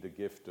need the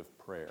gift of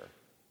prayer?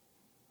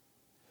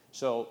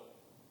 So,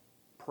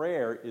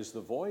 prayer is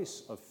the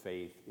voice of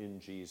faith in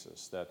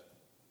Jesus that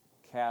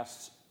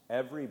casts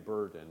every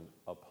burden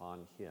upon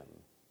him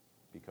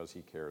because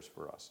he cares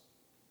for us.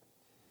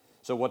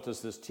 So what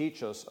does this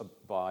teach us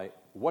by?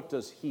 What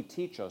does he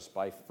teach us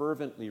by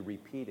fervently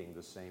repeating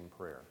the same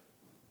prayer?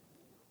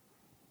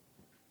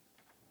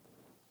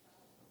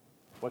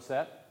 What's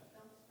that?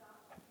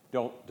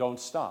 Don't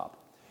stop.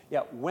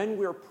 Yeah, when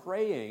we're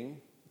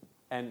praying,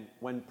 and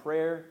when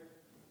prayer,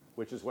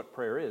 which is what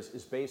prayer is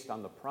based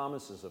on the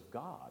promises of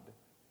God,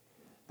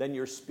 then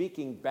you're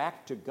speaking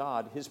back to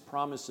God his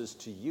promises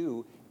to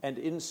you, and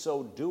in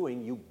so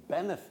doing, you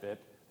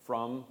benefit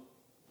from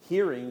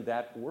hearing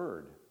that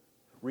word,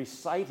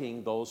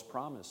 reciting those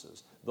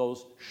promises,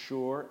 those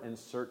sure and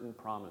certain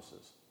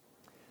promises.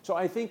 So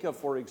I think of,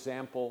 for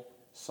example,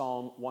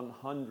 Psalm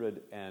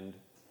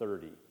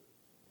 130.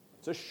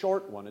 It's a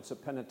short one. It's a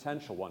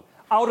penitential one.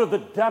 Out of the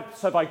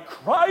depths have I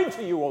cried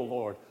to you, O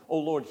Lord. O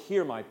Lord,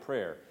 hear my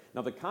prayer.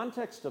 Now, the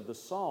context of the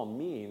psalm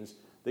means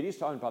that he's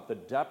talking about the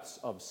depths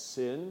of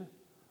sin,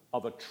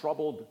 of a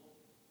troubled,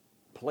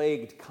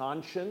 plagued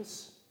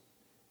conscience.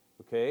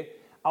 Okay?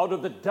 Out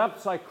of the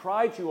depths I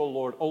cried to you, O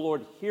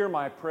Lord, hear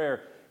my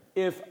prayer.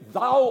 If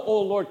thou,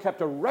 O Lord,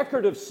 kept a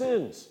record of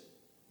sins,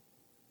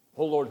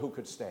 O Lord, who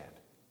could stand?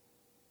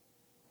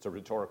 It's a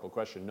rhetorical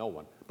question, no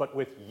one. But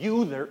with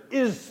you there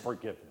is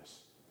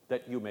forgiveness,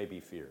 that you may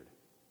be feared.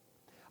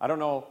 I don't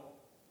know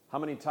how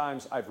many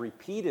times I've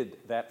repeated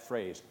that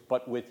phrase,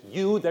 but with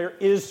you there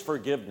is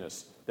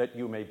forgiveness, that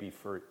you may be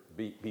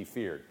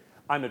feared.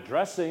 I'm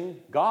addressing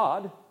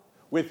God.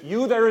 With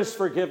you there is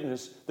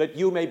forgiveness, that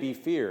you may be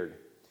feared.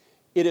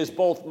 It is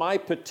both my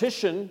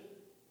petition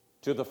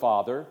to the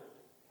Father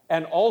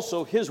and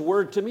also his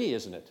word to me,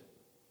 isn't it?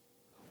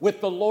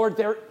 With the Lord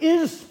there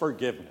is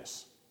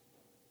forgiveness.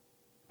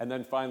 And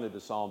then finally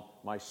the psalm,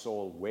 my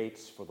soul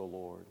waits for the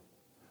Lord.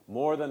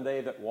 More than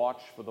they that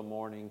watch for the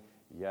morning,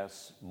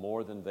 yes,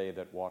 more than they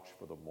that watch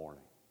for the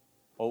morning.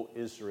 O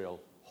Israel,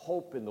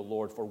 hope in the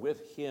Lord, for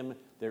with him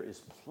there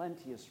is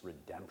plenteous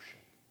redemption.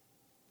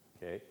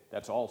 Okay,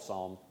 that's all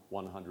Psalm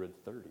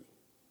 130.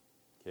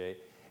 Okay,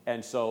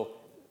 and so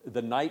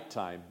the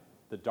nighttime,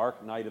 the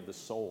dark night of the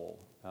soul,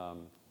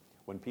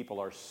 when people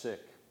are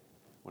sick,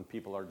 when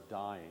people are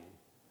dying,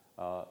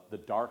 the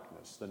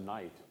darkness, the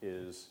night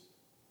is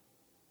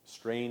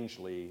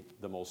strangely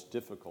the most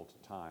difficult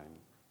time,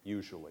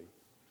 usually,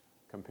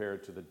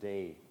 compared to the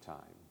daytime.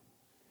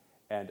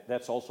 And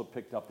that's also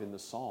picked up in the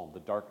psalm,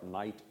 the dark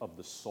night of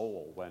the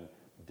soul, when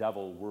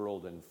devil,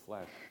 world, and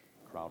flesh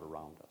crowd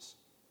around us.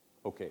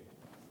 Okay.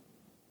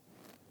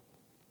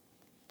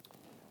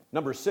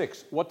 Number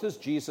 6, what does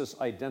Jesus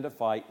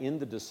identify in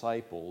the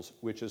disciples,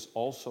 which is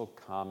also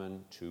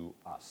common to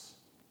us?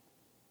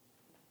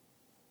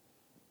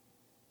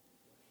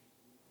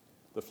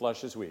 The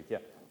flesh is weak, yeah.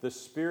 The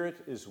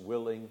spirit is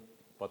willing,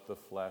 but the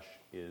flesh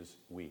is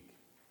weak.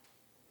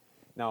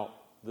 Now,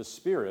 the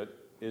Spirit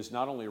is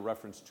not only a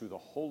reference to the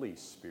Holy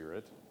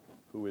Spirit,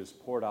 who is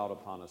poured out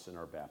upon us in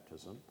our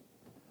baptism,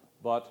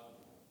 but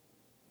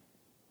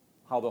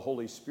how the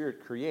Holy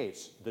Spirit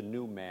creates the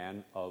new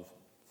man of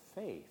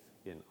faith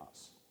in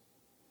us.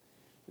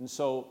 And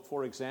so,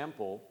 for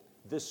example,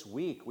 this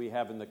week we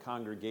have in the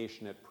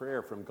congregation at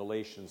prayer from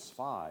Galatians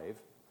 5,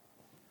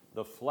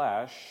 the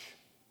flesh,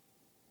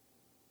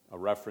 a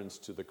reference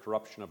to the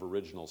corruption of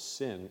original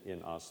sin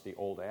in us, the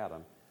old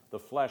Adam. The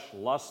flesh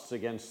lusts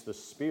against the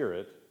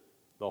Spirit,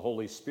 the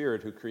Holy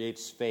Spirit who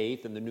creates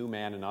faith and the new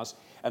man in us,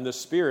 and the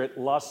Spirit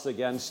lusts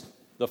against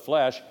the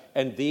flesh,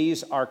 and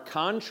these are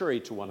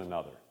contrary to one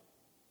another,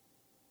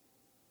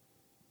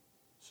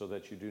 so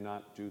that you do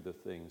not do the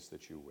things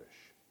that you wish.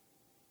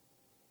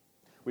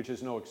 Which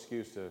is no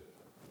excuse to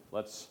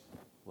let's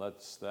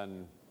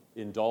then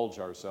indulge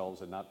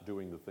ourselves in not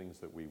doing the things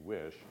that we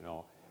wish,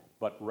 no,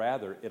 but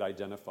rather it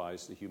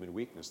identifies the human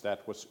weakness.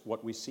 That was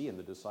what we see in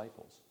the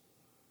disciples.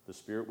 The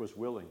spirit was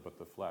willing, but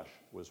the flesh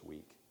was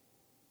weak.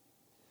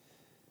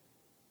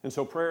 And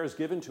so prayer is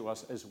given to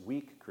us as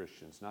weak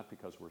Christians, not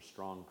because we're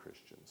strong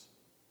Christians,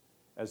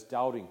 as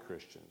doubting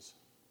Christians,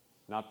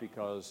 not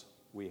because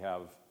we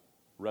have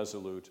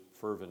resolute,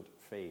 fervent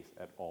faith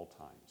at all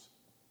times.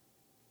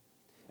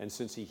 And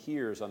since he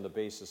hears on the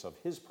basis of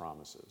his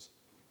promises,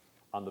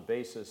 on the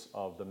basis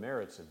of the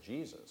merits of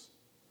Jesus,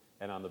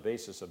 and on the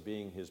basis of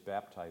being his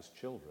baptized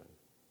children,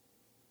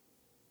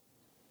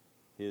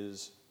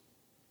 his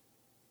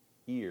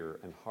ear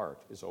and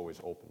heart is always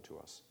open to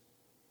us.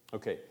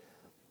 Okay,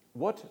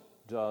 what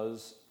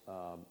does,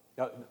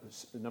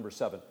 number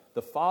 7,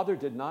 the Father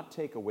did not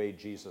take away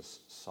Jesus'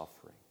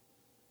 suffering.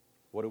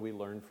 What do we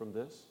learn from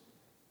this?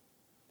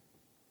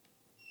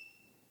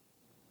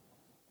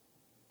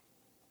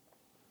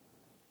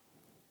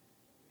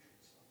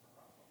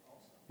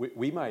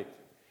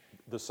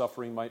 The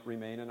suffering might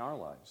remain in our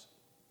lives.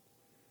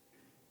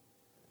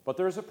 But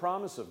there's a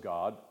promise of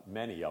God,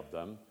 many of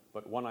them,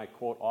 but one I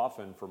quote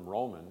often from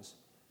Romans,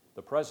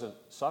 the present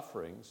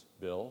sufferings,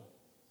 Bill,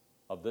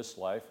 of this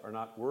life are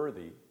not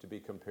worthy to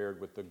be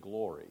compared with the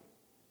glory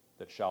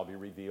that shall be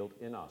revealed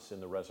in us in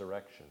the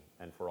resurrection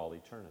and for all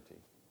eternity.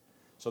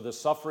 So the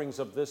sufferings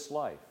of this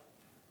life,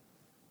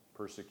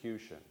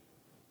 persecution,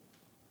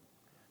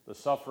 the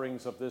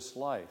sufferings of this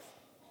life,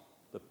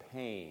 the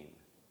pain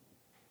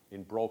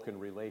in broken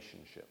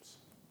relationships,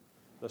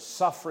 the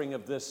suffering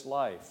of this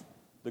life,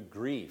 the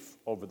grief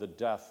over the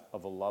death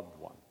of a loved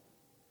one,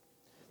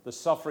 the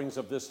sufferings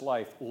of this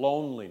life,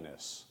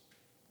 loneliness,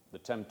 the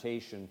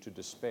temptation to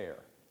despair,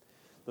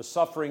 the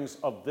sufferings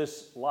of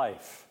this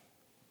life,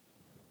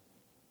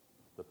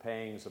 the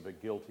pangs of a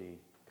guilty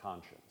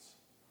conscience.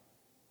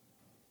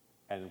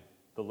 And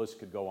the list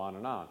could go on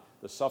and on.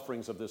 The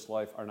sufferings of this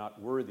life are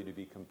not worthy to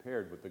be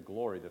compared with the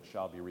glory that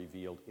shall be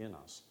revealed in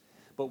us.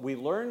 But we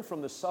learn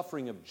from the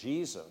suffering of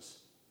Jesus,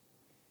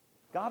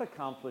 God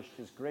accomplished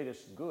his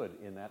greatest good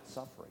in that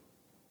suffering.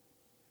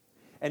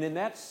 And in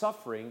that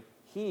suffering,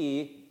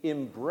 he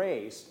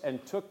embraced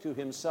and took to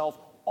himself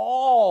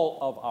all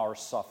of our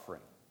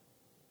suffering.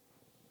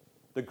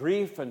 The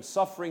grief and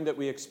suffering that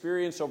we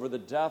experience over the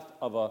death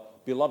of a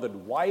beloved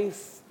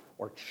wife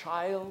or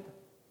child,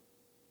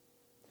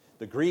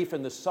 the grief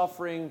and the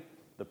suffering,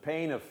 the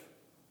pain of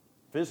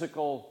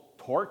physical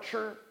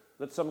torture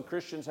that some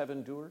Christians have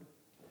endured,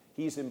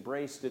 he's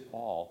embraced it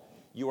all.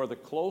 You are the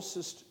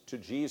closest to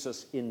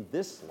Jesus in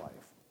this life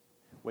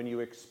when you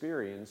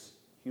experience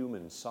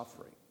human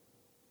suffering.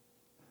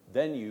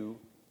 Then you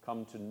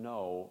come to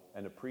know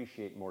and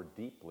appreciate more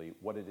deeply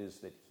what it is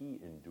that he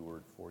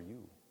endured for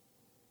you.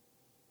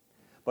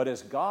 But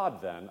as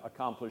God then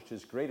accomplished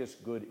his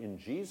greatest good in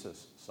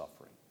Jesus'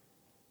 suffering,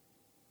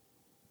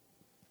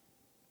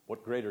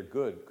 what greater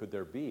good could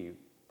there be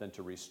than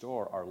to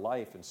restore our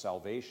life and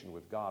salvation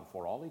with God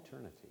for all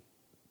eternity?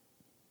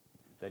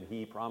 Then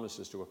he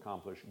promises to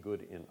accomplish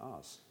good in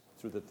us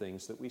through the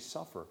things that we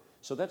suffer.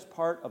 So that's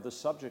part of the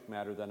subject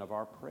matter then of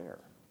our prayer,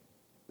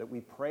 that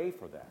we pray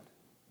for that.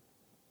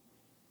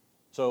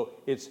 So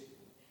it's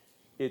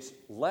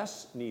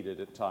less needed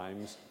at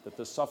times that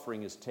the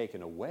suffering is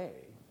taken away,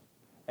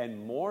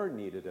 and more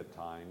needed at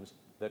times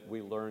that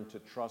we learn to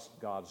trust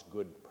God's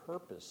good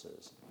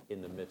purposes in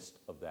the midst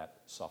of that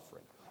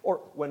suffering,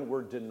 or when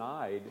we're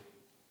denied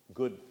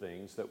good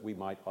things that we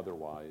might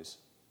otherwise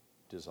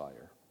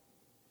desire.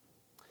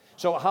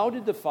 So how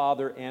did the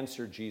Father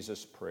answer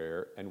Jesus'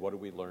 prayer, and what do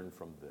we learn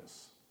from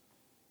this?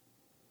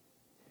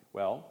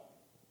 Well,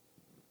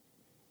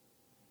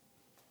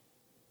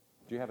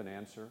 do you have an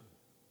answer?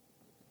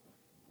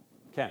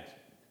 Kent?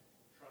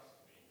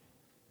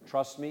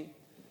 Trust me?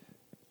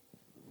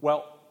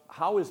 Well,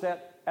 how is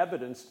that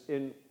evidenced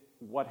in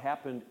what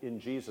happened in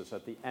Jesus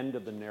at the end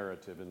of the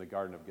narrative in the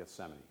Garden of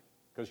Gethsemane?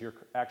 Because you're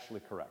actually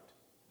correct.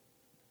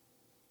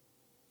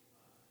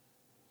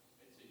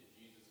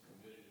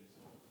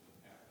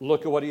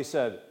 Look at what he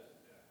said.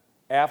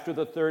 After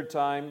the third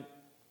time,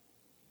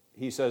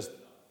 he says,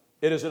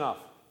 "It is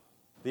enough.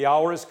 The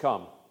hour has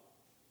come.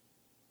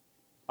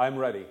 I'm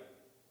ready.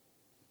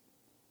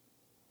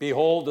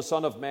 Behold, the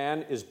Son of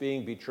Man is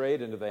being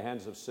betrayed into the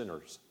hands of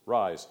sinners.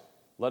 Rise,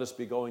 let us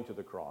be going to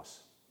the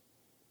cross.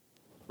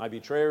 My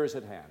betrayer is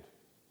at hand."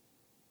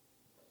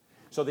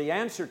 So the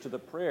answer to the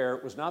prayer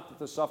was not that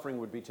the suffering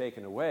would be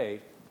taken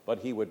away, but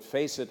he would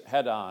face it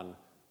head on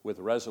with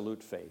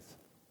resolute faith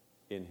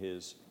in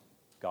his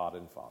God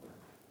and Father.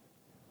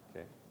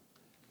 Okay.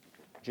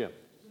 Jim.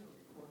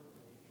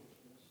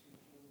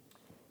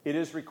 It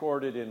is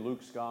recorded in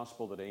Luke's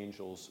gospel that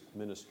angels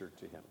ministered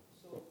to him.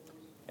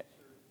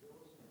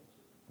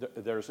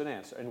 There's an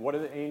answer. And what do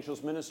the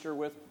angels minister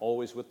with?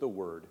 Always with the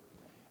Word.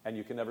 And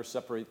you can never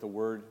separate the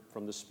Word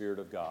from the Spirit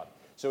of God.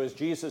 So as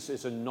Jesus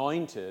is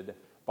anointed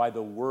by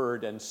the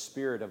Word and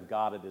Spirit of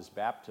God at his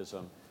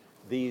baptism,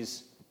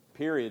 these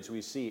periods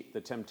we see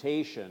the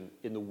temptation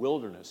in the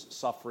wilderness,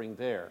 suffering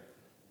there.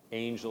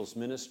 Angels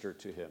minister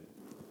to him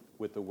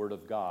with the Word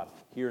of God.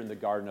 Here in the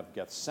Garden of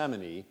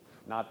Gethsemane,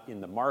 not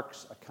in the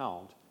Mark's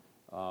account,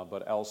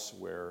 but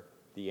elsewhere,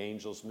 the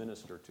angels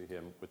minister to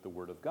him with the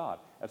Word of God.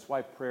 That's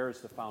why prayer is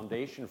the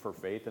foundation for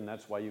faith, and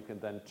that's why you can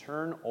then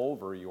turn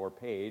over your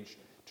page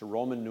to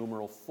Roman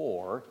numeral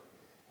 4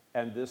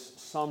 and this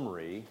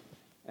summary.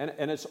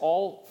 And it's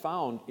all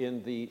found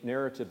in the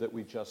narrative that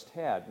we just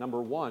had.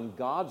 Number one,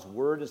 God's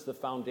Word is the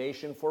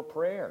foundation for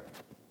prayer.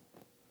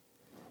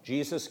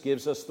 Jesus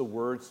gives us the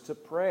words to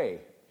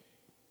pray.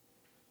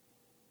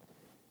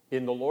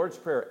 In the Lord's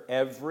Prayer,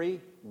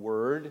 every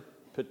word,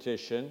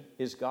 petition,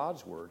 is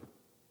God's Word.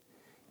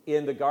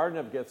 In the Garden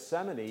of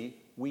Gethsemane,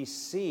 we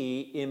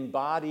see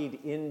embodied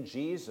in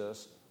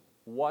Jesus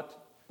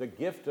what the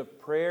gift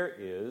of prayer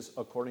is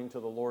according to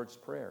the Lord's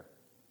Prayer.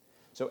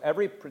 So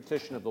every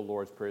petition of the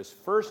Lord's Prayer is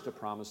first a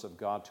promise of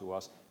God to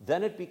us,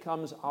 then it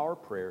becomes our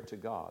prayer to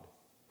God.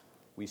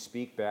 We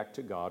speak back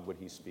to God what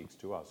he speaks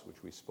to us,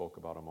 which we spoke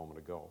about a moment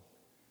ago.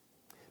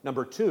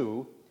 Number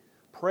two,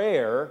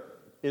 prayer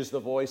is the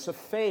voice of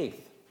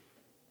faith.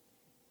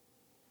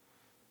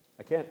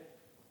 I can't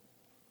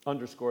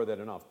underscore that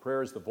enough.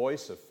 Prayer is the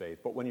voice of faith.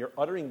 But when you're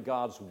uttering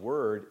God's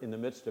word in the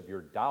midst of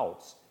your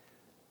doubts,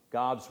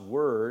 God's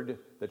word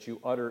that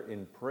you utter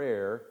in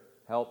prayer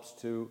helps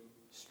to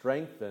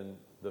strengthen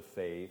the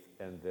faith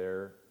and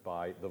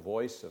thereby the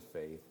voice of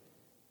faith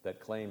that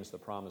claims the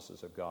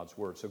promises of God's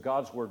word. So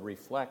God's word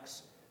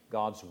reflects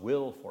God's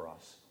will for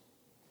us.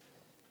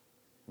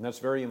 And that's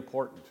very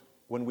important.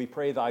 When we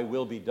pray, "Thy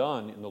will be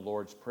done" in the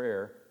Lord's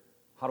Prayer,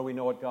 how do we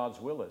know what God's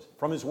will is?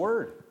 From his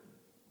word.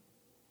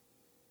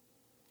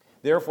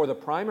 Therefore, the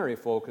primary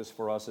focus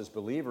for us as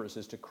believers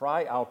is to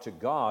cry out to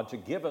God to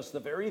give us the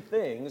very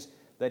things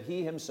that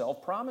he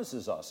himself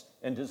promises us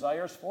and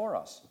desires for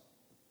us.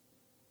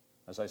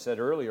 As I said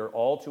earlier,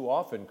 all too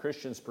often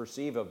Christians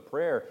perceive of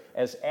prayer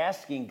as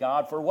asking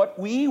God for what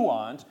we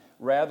want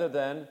rather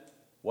than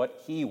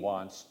what he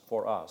wants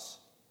for us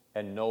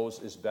and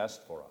knows is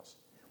best for us.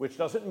 Which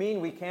doesn't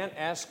mean we can't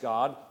ask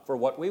God for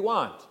what we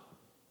want.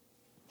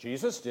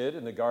 Jesus did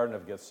in the Garden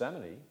of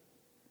Gethsemane.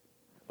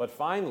 But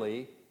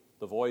finally,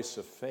 the voice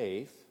of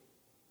faith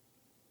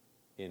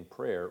in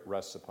prayer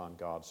rests upon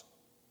God's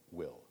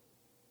will.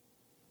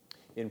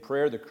 In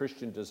prayer, the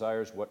Christian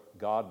desires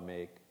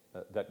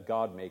that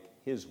God make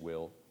his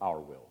will our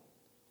will,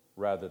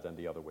 rather than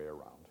the other way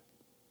around.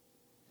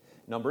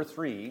 Number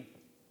three,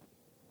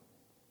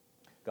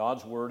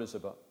 God's word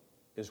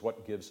is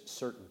what gives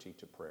certainty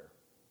to prayer.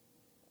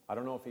 I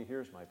don't know if he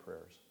hears my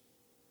prayers.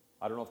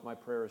 I don't know if my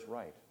prayer is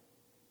right.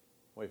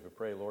 Well, if you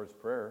pray Lord's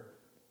Prayer,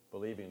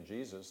 believing in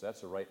Jesus,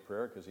 that's a right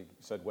prayer because he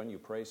said, when you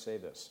pray, say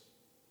this.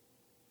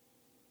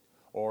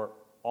 Or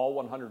all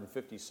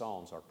 150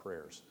 Psalms are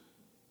prayers.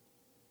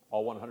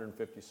 All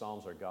 150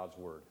 Psalms are God's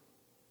word.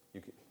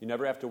 You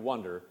never have to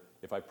wonder,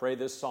 if I pray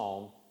this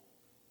psalm,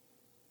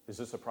 is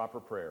this a proper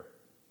prayer?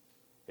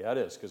 Yeah, it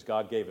is, because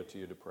God gave it to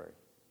you to pray.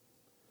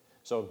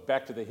 So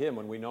back to the hymn,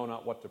 when we know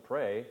not what to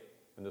pray,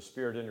 and the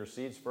Spirit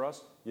intercedes for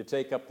us, you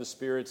take up the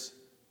Spirit's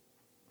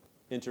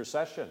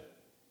intercession,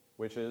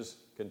 which is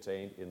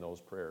contained in those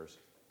prayers,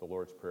 the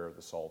Lord's Prayer,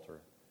 the Psalter,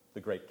 the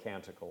great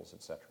canticles,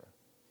 etc.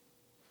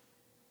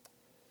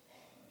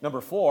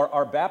 Number four,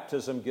 our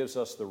baptism gives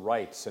us the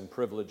rights and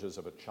privileges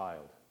of a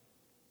child.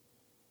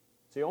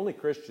 See, only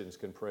Christians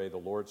can pray the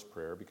Lord's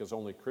Prayer because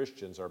only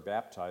Christians are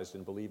baptized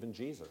and believe in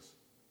Jesus.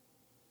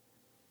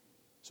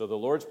 So the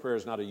Lord's Prayer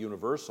is not a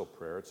universal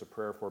prayer, it's a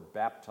prayer for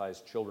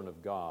baptized children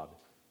of God.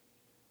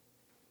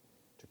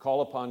 To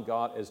call upon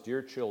God as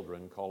dear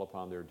children, call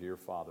upon their dear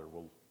Father.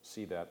 We'll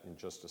see that in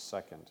just a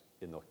second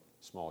in the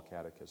small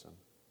catechism.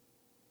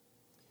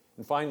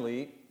 And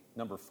finally,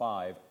 number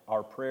five,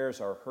 our prayers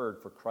are heard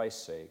for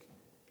Christ's sake,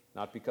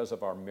 not because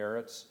of our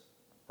merits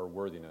or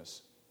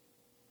worthiness.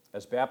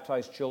 As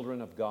baptized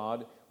children of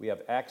God, we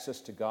have access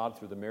to God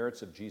through the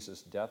merits of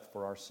Jesus' death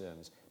for our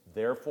sins.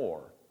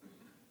 Therefore,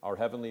 our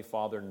Heavenly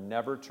Father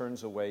never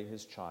turns away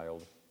his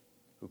child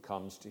who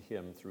comes to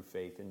him through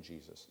faith in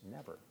Jesus.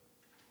 Never.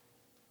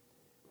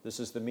 This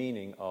is the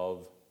meaning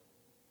of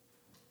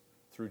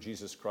through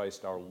Jesus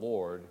Christ our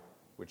Lord,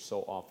 which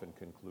so often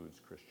concludes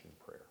Christian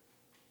prayer.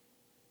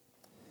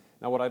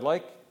 Now, what I'd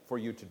like for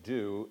you to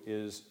do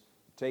is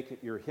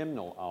take your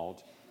hymnal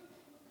out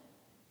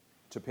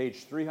to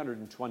page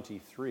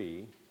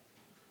 323,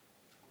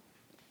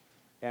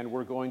 and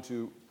we're going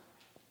to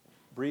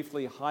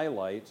briefly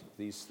highlight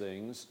these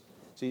things.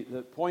 See,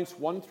 the points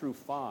 1 through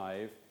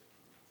 5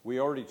 we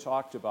already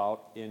talked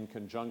about in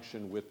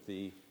conjunction with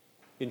the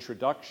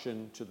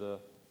introduction to the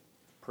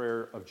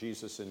prayer of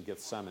Jesus in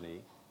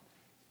Gethsemane.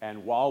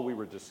 And while we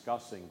were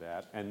discussing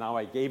that, and now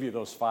I gave you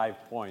those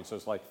 5 points, so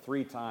it's like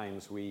 3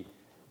 times we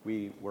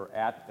were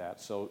at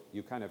that. So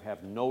you kind of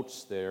have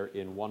notes there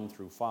in 1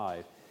 through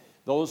 5.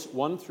 Those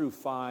 1 through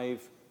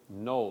 5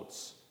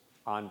 notes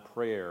on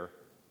prayer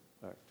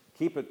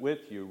keep it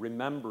with you.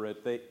 Remember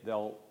it.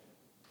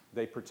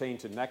 They pertain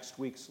to next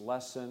week's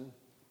lesson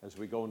as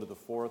we go into the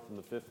fourth and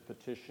the fifth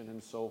petition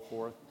and so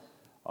forth.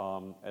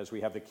 As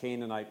we have the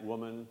Canaanite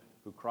woman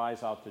who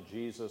cries out to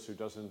Jesus, who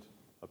doesn't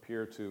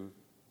appear to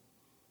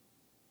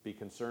be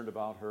concerned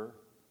about her.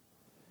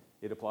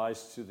 It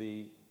applies to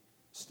the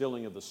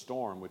stilling of the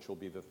storm, which will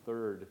be the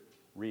third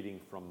reading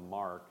from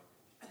Mark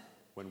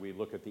when we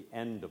look at the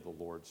end of the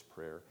Lord's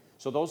Prayer.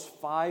 So those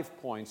 5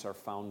 points are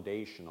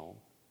foundational,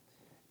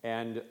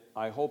 and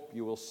I hope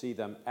you will see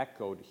them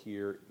echoed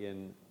here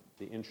in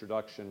the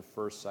introduction,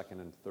 first, second,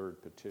 and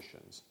third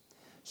petitions.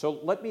 So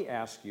let me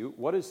ask you,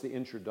 what is the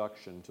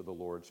introduction to the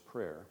Lord's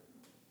Prayer?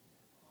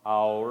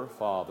 Our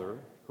Father,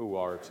 who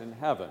art in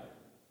heaven.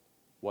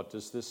 What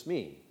does this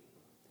mean?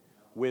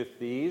 With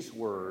these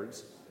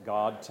words,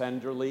 God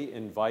tenderly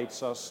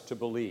invites us to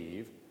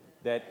believe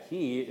that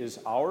He is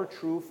our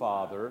true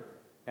Father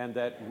and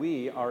that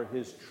we are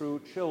His true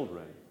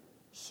children,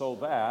 so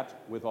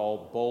that, with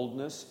all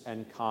boldness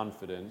and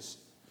confidence,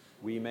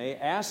 we may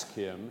ask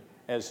Him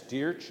as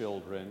dear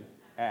children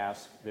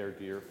ask their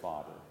dear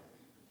Father.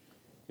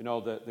 You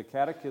know, the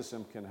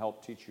Catechism can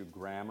help teach you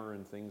grammar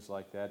and things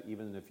like that,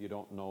 even if you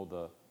don't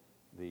know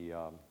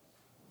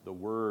the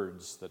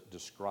words that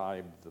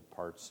describe the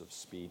parts of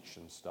speech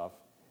and stuff.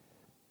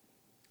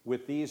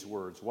 With these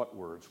words, what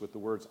words? With the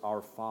words,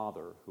 Our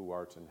Father, who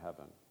art in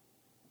heaven.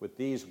 With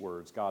these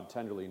words, God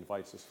tenderly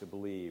invites us to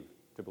believe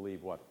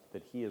what?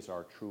 That He is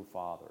our true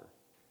Father.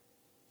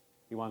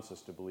 He wants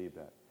us to believe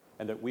that.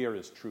 And that we are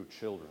His true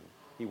children.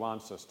 He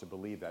wants us to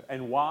believe that.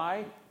 And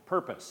why?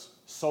 Purpose.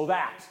 So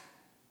that.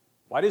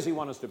 Why does He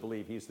want us to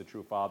believe He's the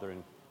true Father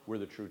and we're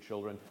the true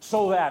children?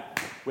 So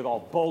that, with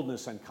all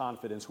boldness and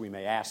confidence, we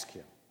may ask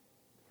Him.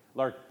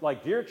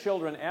 Like dear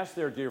children ask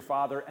their dear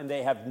Father, and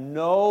they have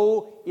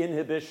no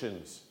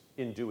inhibitions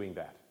in doing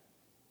that.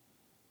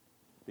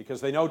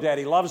 Because they know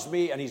Daddy loves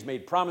me, and He's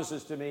made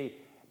promises to me,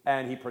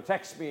 and He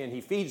protects me, and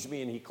He feeds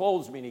me, and He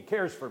clothes me, and He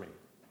cares for me.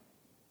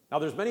 Now,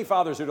 there's many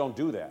fathers who don't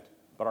do that,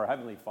 but our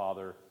Heavenly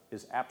Father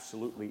is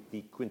absolutely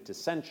the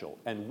quintessential,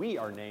 and we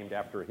are named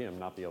after Him,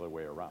 not the other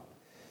way around.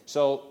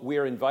 So we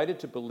are invited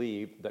to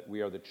believe that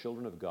we are the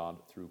children of God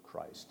through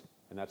Christ,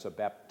 and that's a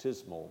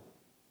baptismal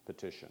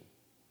petition.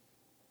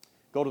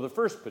 Go to the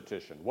first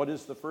petition. What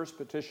is the first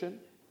petition?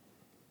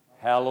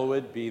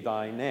 Hallowed be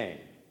thy name.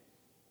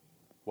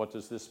 What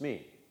does this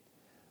mean?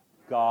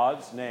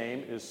 God's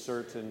name is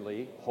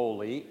certainly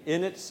holy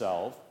in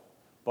itself,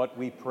 but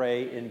we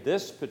pray in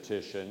this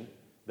petition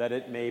that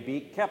it may be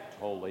kept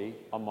holy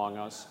among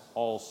us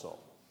also.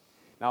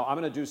 Now, I'm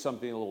going to do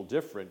something a little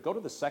different. Go to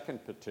the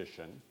second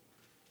petition.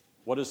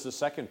 What is the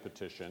second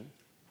petition?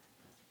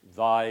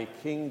 Thy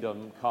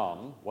kingdom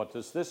come. What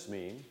does this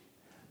mean?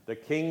 The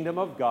kingdom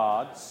of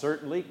God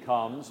certainly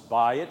comes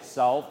by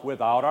itself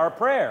without our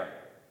prayer.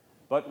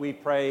 But we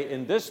pray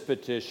in this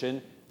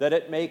petition that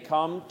it may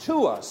come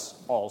to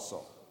us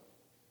also.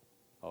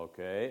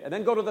 Okay, and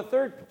then go to the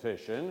third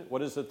petition.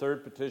 What is the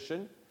third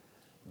petition?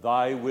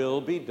 Thy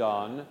will be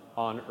done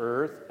on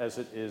earth as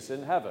it is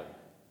in heaven.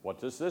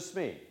 What does this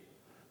mean?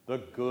 The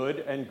good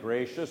and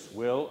gracious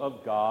will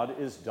of God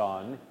is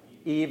done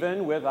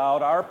even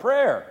without our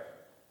prayer.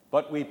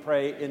 But we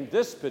pray in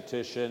this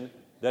petition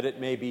that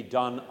it may be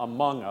done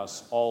among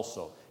us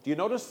also. Do you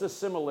notice the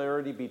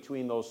similarity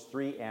between those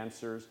three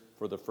answers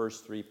for the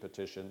first three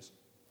petitions,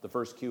 the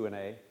first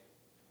Q&A?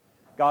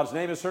 God's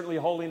name is certainly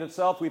holy in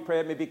itself. We pray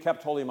it may be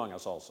kept holy among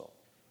us also.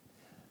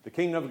 The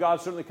kingdom of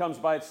God certainly comes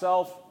by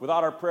itself.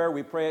 Without our prayer,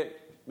 we pray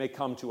it may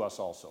come to us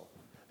also.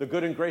 The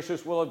good and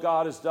gracious will of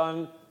God is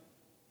done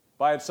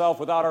by itself.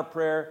 Without our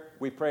prayer,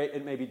 we pray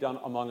it may be done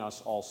among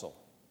us also.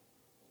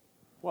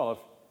 Well,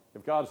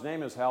 if God's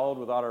name is hallowed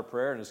without our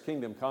prayer, and His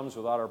kingdom comes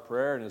without our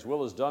prayer, and His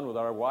will is done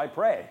without our, why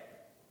pray?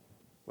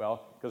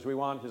 Well, because we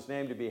want His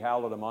name to be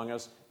hallowed among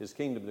us, His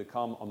kingdom to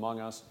come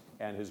among us,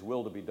 and His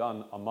will to be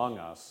done among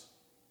us.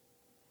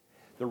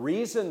 The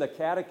reason the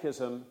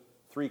Catechism,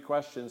 3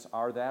 questions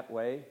are that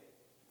way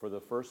for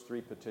the first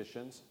 3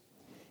 petitions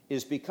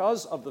is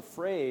because of the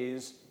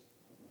phrase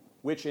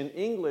which in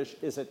English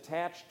is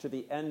attached to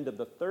the end of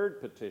the third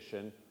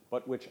petition,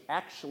 but which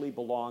actually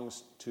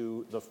belongs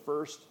to the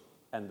first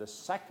and the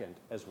second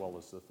as well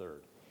as the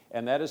third.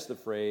 And that is the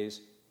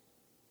phrase,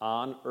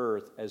 on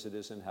earth as it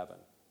is in heaven.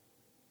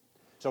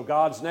 So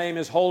God's name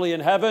is holy in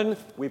heaven.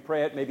 We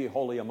pray it may be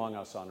holy among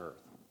us on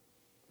earth.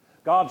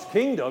 God's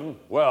kingdom,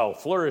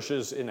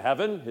 flourishes in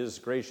heaven, His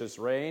gracious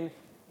reign.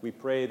 We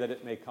pray that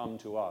it may come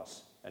to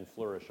us and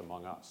flourish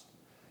among us.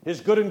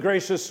 His good and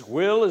gracious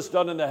will is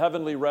done in the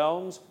heavenly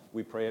realms.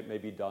 We pray it may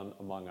be done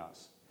among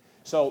us.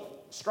 So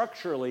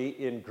structurally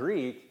in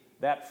Greek,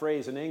 that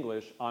phrase in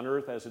English, on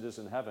earth as it is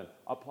in heaven,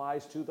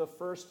 applies to the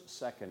first,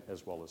 second,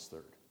 as well as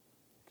third.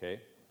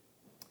 Okay?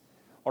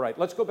 All right,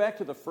 let's go back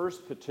to the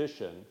first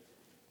petition.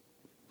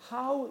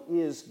 How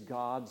is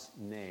God's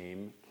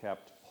name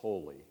kept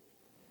holy?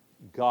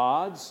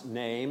 God's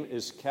name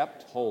is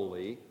kept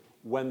holy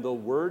when the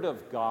Word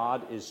of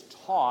God is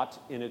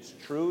taught in its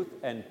truth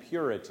and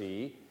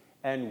purity,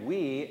 and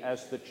we,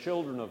 as the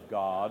children of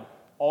God,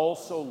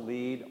 also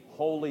lead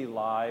holy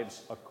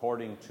lives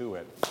according to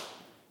it.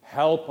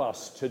 Help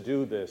us to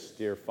do this,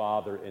 dear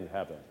Father in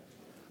heaven.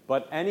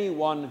 But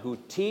anyone who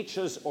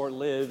teaches or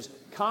lives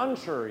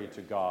contrary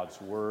to God's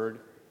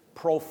word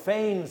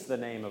profanes the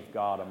name of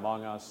God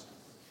among us.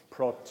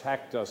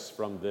 Protect us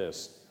from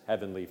this,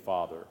 Heavenly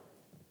Father.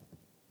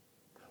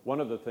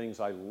 One of the things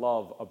I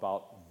love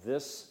about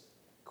this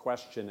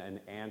question and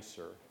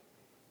answer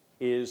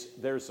is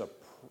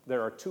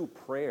there are two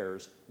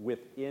prayers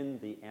within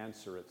the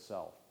answer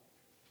itself.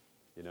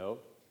 You know,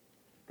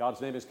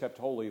 God's name is kept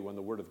holy when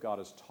the word of God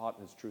is taught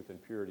in its truth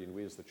and purity, and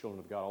we as the children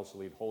of God also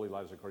lead holy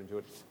lives according to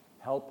it.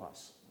 Help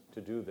us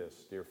to do this,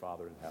 dear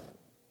Father in heaven.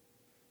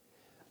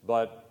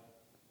 But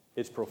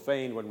it's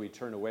profane when we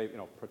turn away,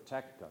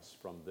 protect us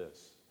from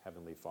this,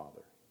 Heavenly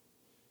Father.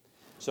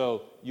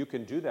 So you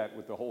can do that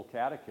with the whole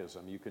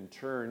catechism. You can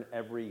turn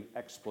every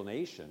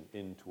explanation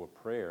into a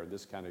prayer.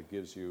 This kind of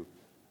gives you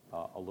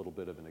a little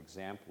bit of an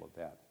example of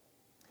that.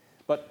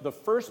 But the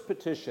first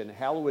petition,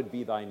 hallowed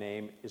be thy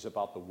name, is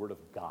about the Word of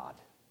God.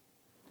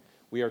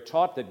 We are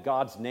taught that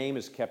God's name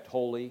is kept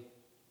holy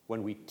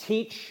when we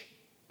teach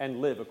and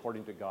live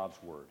according to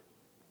God's Word.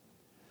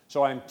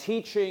 So I'm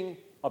teaching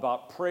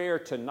about prayer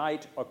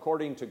tonight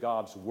according to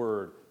God's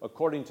Word,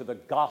 according to the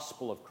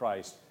gospel of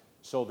Christ.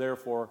 So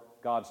therefore,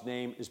 God's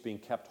name is being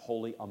kept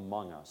holy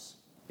among us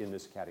in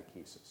this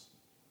catechesis.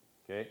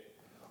 Okay?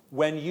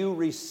 When you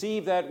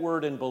receive that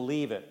word and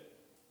believe it,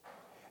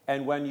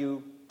 and when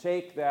you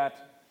take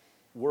that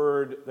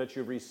word that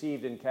you've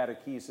received in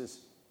catechesis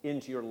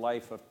into your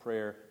life of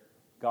prayer,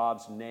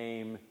 God's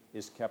name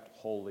is kept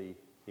holy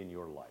in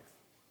your life.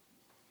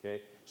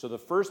 Okay? So the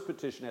first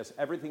petition has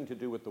everything to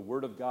do with the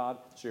Word of God.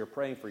 So you're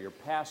praying for your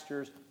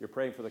pastors, you're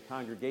praying for the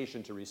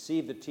congregation to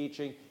receive the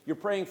teaching, you're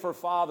praying for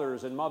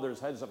fathers and mothers,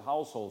 heads of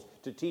households,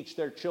 to teach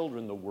their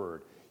children the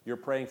Word. You're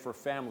praying for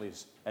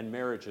families and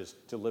marriages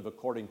to live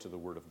according to the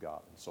Word of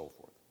God, and so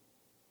forth.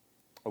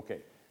 Okay,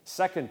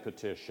 second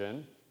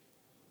petition,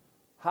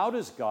 how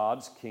does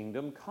God's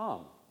kingdom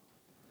come?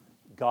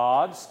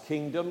 God's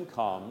kingdom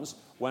comes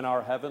when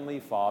our Heavenly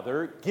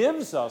Father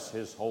gives us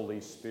His Holy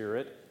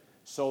Spirit,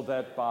 so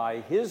that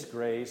by His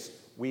grace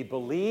we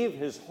believe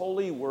His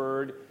holy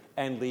word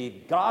and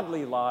lead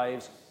godly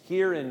lives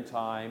here in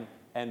time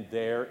and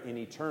there in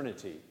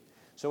eternity.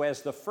 So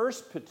as the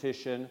first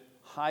petition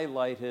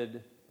highlighted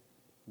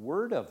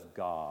Word of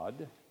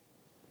God,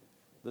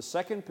 the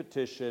second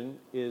petition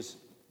is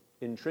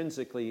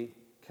intrinsically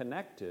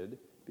connected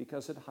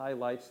because it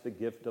highlights the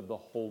gift of the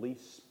Holy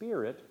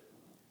Spirit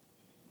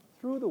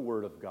through the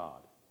Word of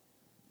God.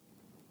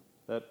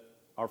 That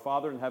our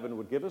Father in heaven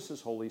would give us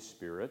His Holy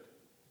Spirit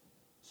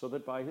so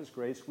that by His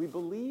grace we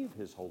believe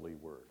His holy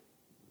word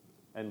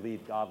and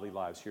lead godly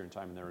lives here in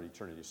time and there in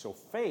eternity. So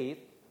faith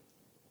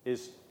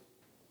is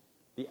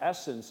the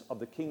essence of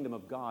the kingdom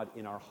of God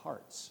in our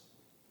hearts,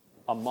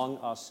 among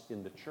us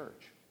in the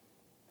church.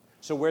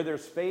 So where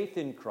there's faith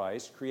in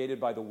Christ, created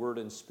by the Word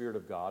and Spirit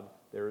of God,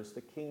 there is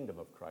the kingdom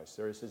of Christ.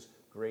 There is His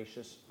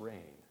gracious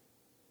reign.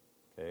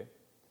 Okay?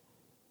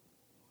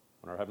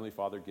 When our Heavenly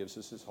Father gives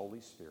us His Holy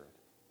Spirit,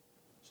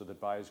 so that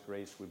by His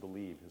grace we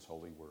believe His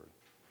holy word.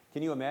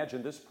 Can you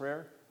imagine this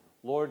prayer?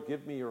 Lord,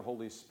 give me your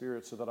Holy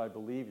Spirit so that I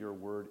believe your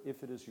word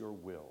if it is your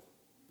will.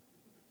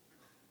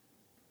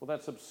 Well,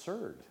 that's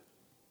absurd.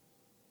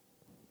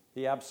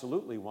 He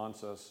absolutely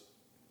wants us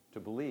to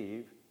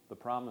believe the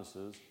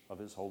promises of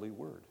His holy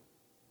word.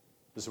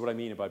 This is what I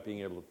mean about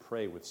being able to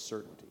pray with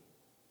certainty.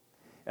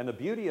 And the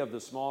beauty of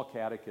the small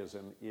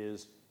catechism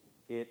is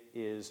it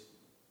is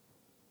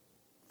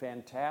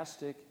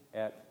fantastic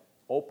at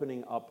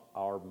opening up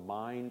our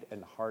mind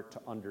and heart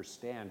to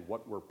understand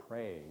what we're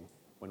praying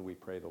when we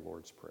pray the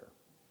Lord's Prayer.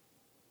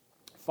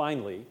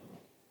 Finally,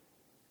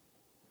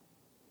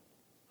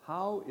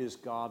 how is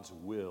God's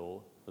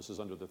will, this is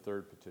under the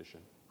third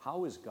petition,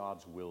 how is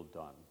God's will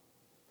done?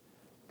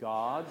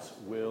 God's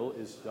will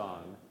is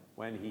done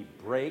when He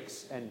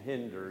breaks and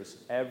hinders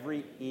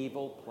every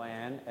evil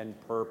plan and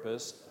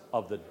purpose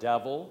of the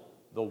devil,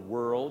 the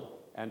world,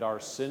 and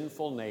our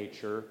sinful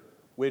nature,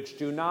 which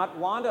do not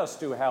want us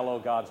to hallow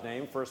God's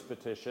name, first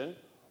petition,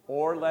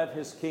 or let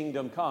His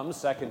kingdom come,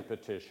 second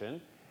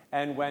petition,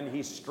 and when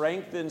He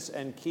strengthens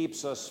and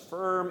keeps us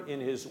firm in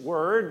His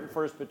word,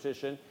 first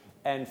petition,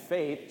 and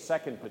faith,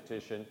 second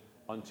petition,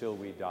 until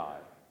we die.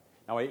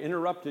 Now, I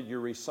interrupted your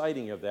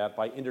reciting of that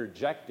by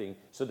interjecting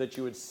so that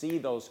you would see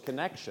those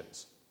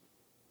connections.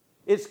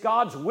 It's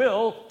God's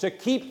will to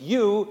keep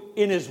you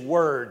in His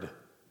word.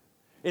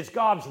 It's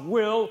God's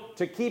will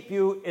to keep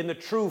you in the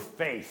true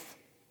faith.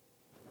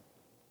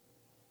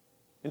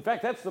 In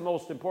fact, that's the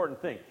most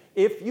important thing.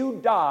 If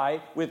you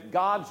die with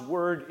God's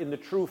word in the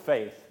true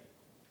faith,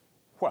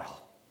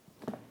 well,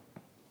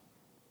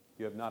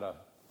 you have not a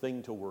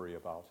thing to worry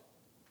about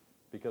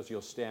because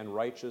you'll stand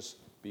righteous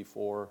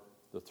before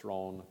the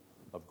throne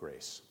of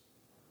grace.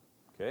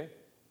 Okay?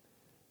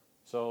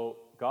 So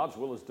God's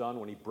will is done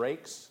when He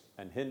breaks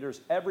and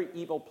hinders every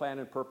evil plan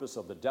and purpose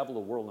of the devil, the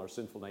world, and our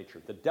sinful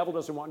nature. The devil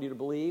doesn't want you to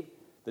believe.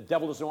 The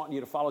devil doesn't want you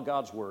to follow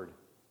God's word.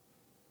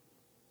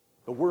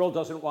 The world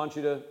doesn't want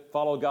you to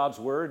follow God's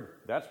word.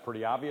 That's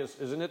pretty obvious,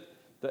 isn't it?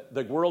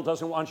 The world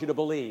doesn't want you to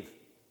believe.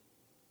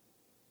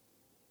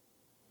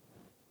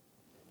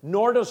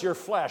 Nor does your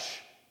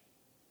flesh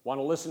want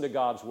to listen to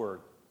God's word.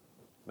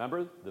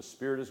 Remember, the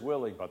spirit is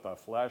willing, but the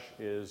flesh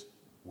is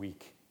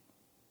weak.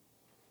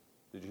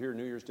 Did you hear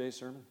New Year's Day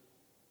sermon?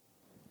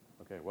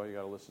 Okay, well, you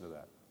got to listen to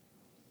that.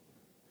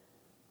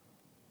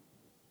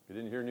 If you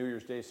didn't hear New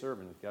Year's Day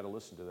sermon, you got to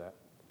listen to that.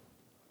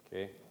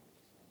 Okay?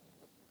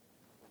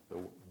 The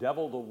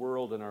devil, the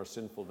world, and our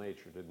sinful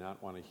nature did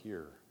not want to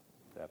hear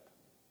that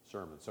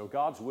sermon. So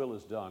God's will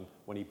is done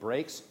when he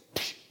breaks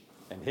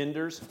and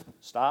hinders,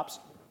 stops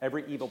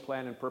every evil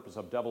plan and purpose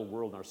of devil,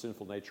 world, and our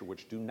sinful nature,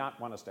 which do not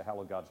want us to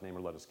hallow God's name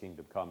or let his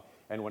kingdom come.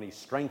 And when he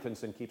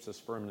strengthens and keeps us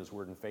firm in his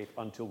word and faith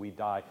until we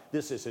die,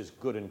 this is his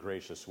good and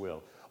gracious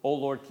will. O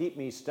Lord, keep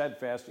me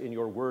steadfast in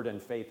your word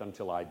and faith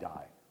until I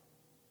die.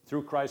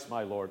 Through Christ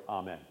my Lord,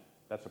 amen.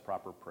 That's a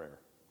proper prayer.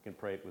 You can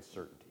pray it with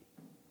certainty.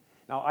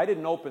 Now, I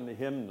didn't open the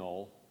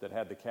hymnal that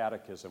had the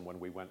catechism when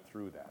we went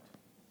through that,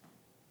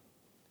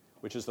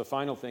 which is the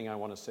final thing I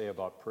want to say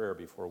about prayer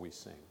before we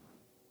sing.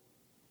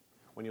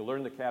 When you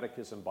learn the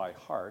catechism by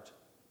heart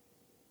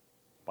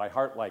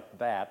like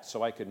that,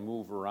 so I can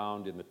move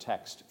around in the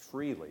text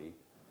freely,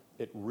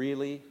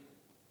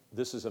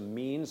 this is a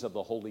means of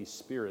the Holy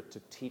Spirit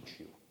to teach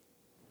you,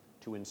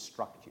 to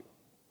instruct you.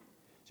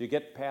 So you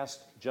get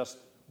past just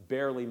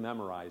barely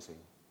memorizing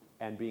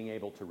and being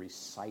able to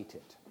recite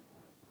it.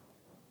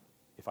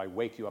 If I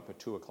wake you up at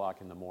 2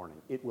 o'clock in the morning,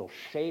 it will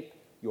shape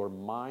your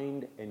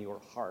mind and your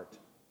heart,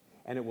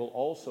 and it will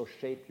also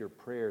shape your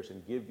prayers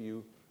and give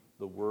you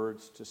the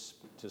words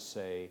to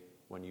say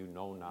when you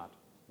know not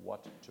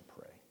what to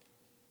pray.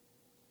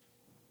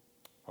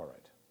 All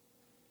right.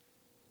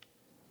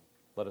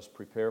 Let us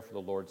prepare for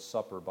the Lord's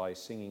Supper by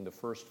singing the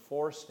first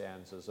 4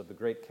 stanzas of the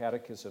great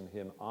catechism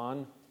hymn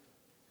on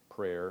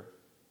prayer,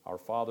 Our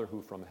Father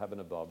who from heaven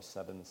above,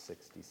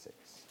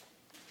 766.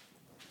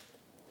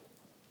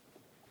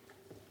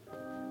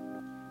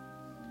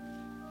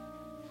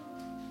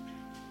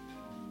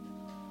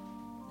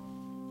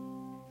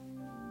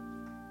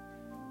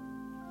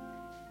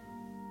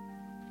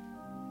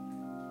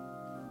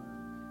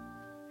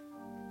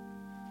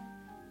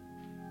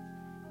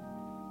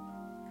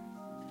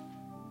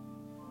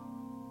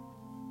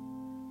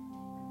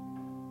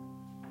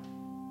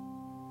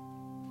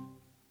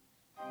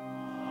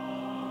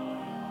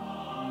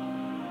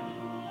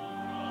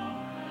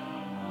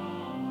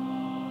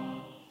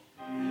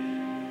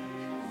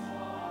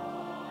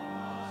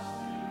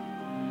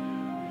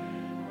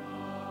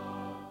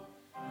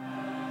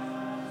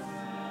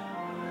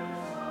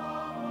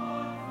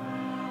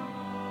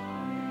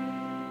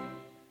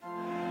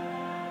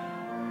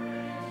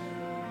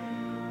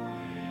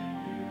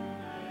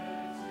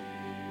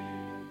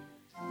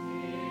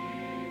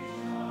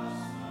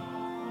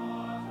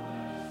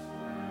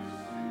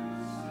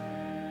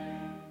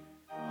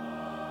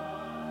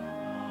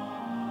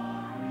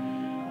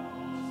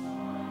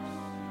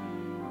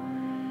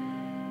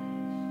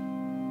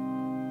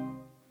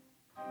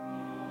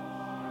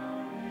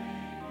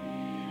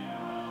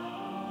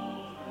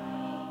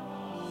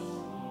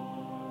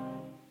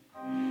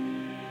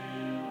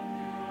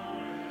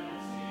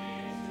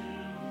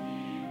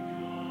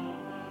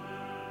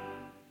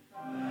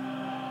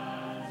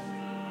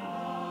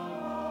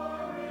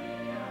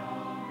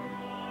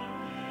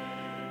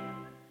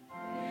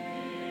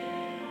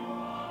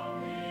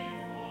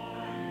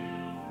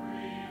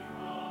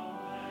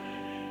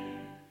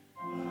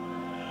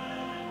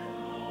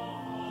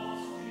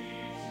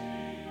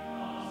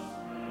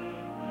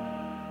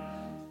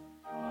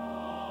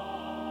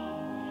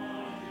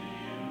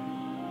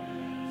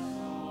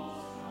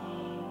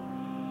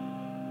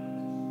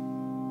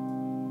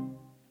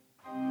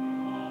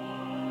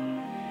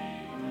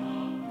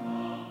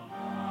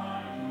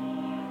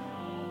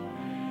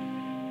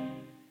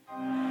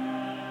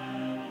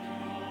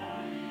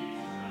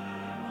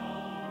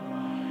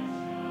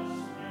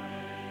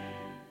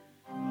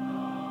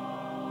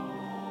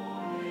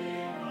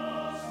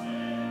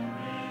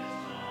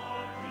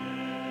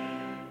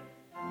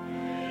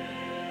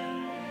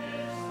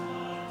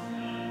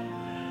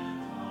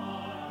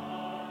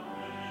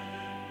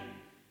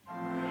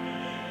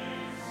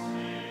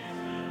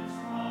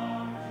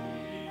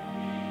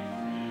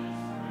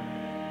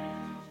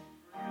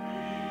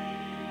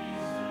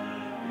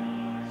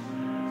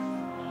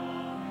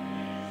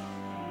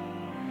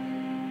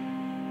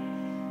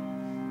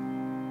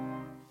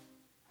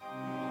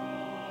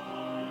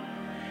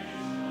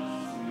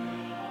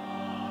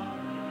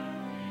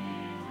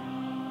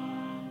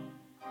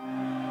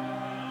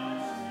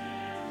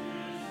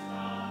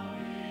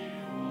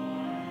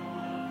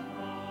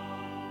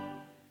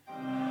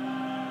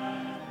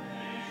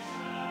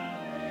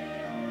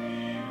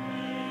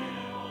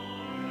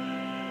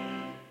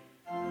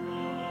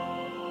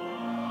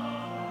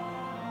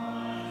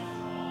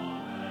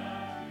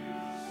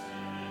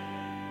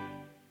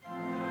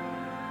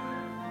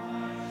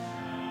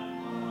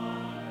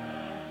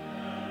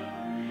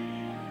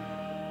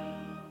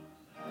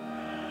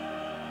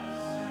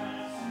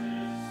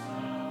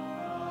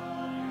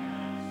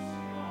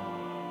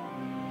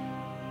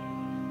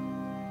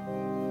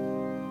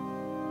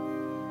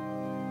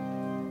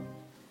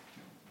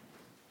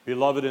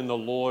 Beloved in the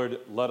Lord,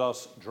 let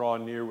us draw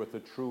near with a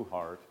true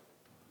heart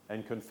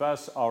and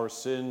confess our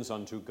sins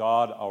unto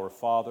God our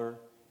Father,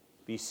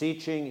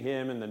 beseeching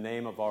him in the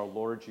name of our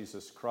Lord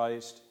Jesus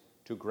Christ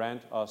to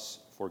grant us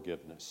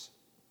forgiveness.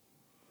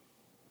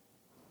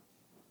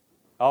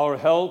 Our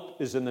help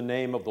is in the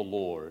name of the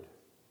Lord.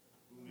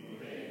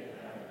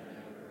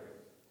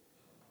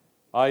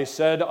 I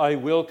said, I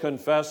will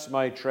confess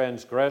my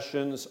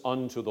transgressions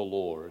unto the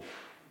Lord.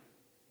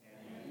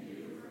 And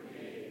you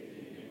forgave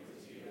the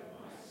iniquity of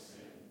my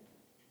sin.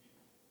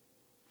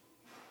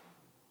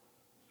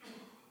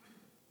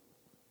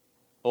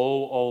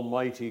 O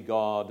Almighty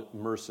God,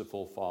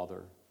 merciful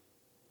Father,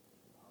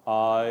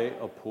 I,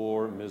 a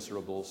poor,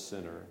 miserable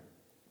sinner,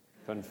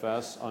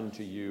 confess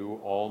unto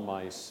you all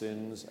my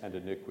sins and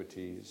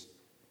iniquities,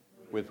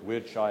 with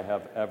which I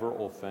have ever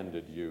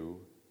offended you,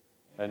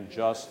 and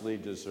justly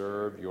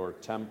deserve your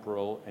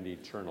temporal and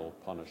eternal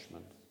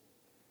punishment.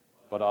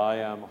 But I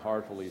am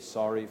heartily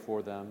sorry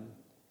for them,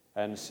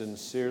 and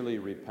sincerely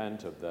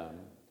repent of them,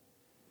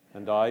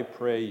 and I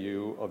pray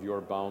you of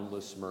your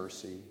boundless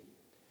mercy,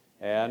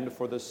 and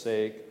for the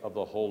sake of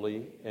the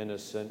holy,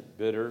 innocent,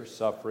 bitter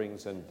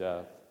sufferings and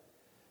death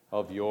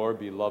of your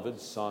beloved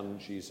Son,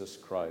 Jesus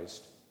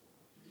Christ,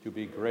 to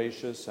be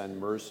gracious and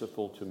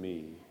merciful to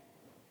me,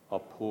 a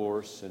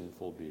poor,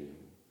 sinful being.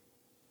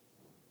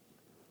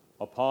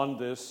 Upon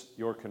this,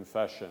 your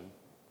confession,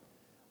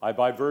 I,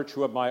 by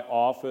virtue of my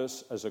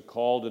office as a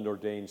called and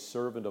ordained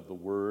servant of the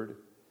Word,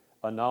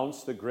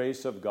 announce the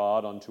grace of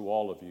God unto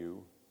all of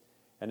you,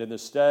 and in the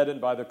stead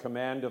and by the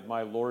command of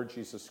my Lord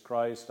Jesus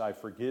Christ, I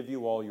forgive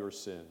you all your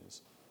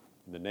sins.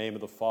 In the name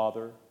of the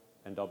Father,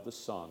 and of the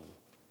Son,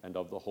 and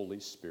of the Holy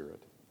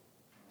Spirit.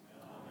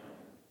 Amen.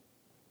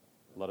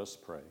 Let us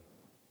pray.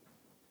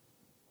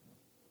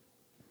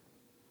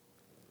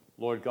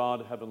 Lord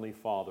God, Heavenly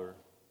Father,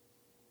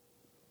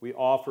 we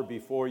offer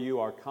before you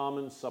our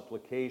common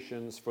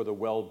supplications for the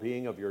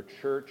well-being of your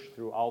church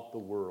throughout the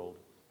world.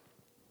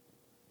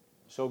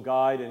 So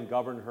guide and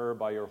govern her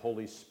by your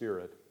Holy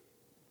Spirit,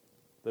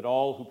 that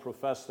all who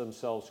profess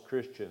themselves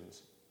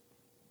Christians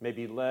may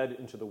be led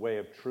into the way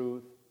of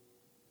truth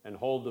and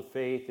hold the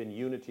faith in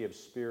unity of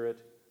spirit,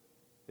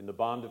 in the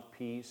bond of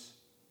peace,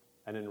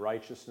 and in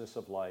righteousness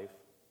of life.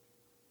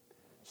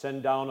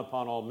 Send down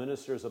upon all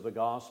ministers of the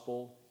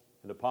gospel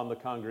and upon the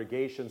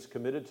congregations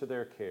committed to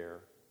their care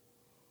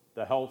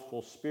the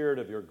healthful spirit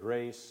of your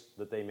grace,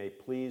 that they may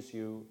please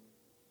you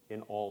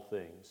in all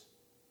things.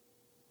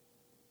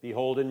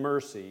 Behold in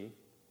mercy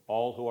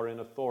all who are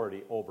in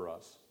authority over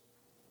us.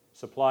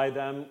 Supply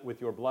them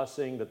with your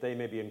blessing, that they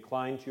may be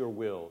inclined to your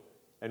will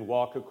and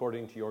walk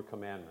according to your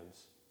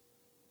commandments.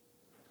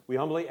 We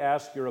humbly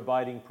ask your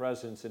abiding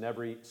presence in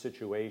every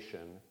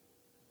situation,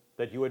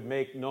 that you would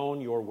make known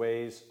your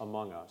ways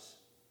among us.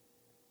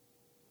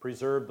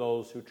 Preserve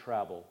those who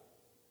travel,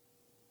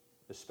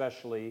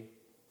 especially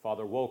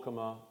Father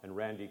Wokema and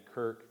Randy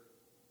Kirk.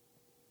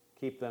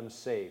 Keep them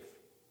safe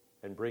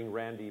and bring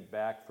Randy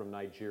back from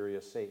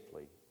Nigeria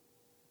safely.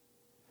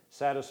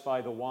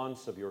 Satisfy the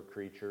wants of your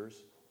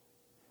creatures.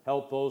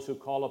 Help those who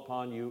call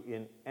upon you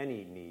in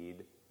any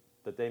need,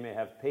 that they may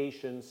have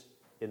patience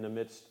in the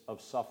midst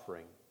of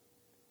suffering,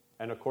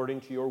 and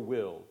according to your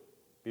will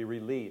be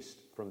released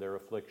from their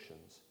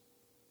afflictions.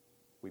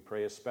 We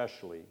pray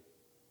especially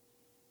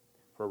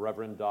for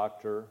Reverend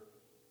Dr.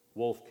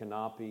 Wolf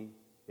Kanapi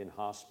in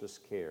hospice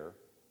care,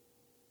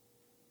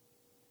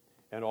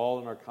 and all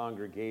in our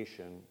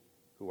congregation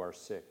who are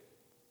sick.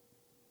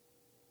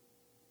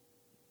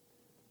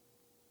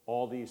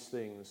 All these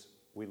things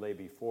we lay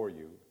before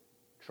you,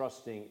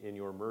 trusting in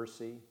your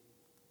mercy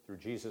through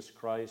Jesus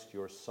Christ,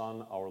 your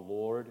Son, our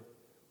Lord,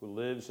 who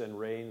lives and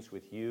reigns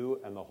with you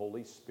and the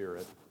Holy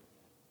Spirit,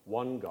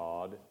 one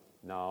God,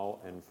 now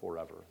and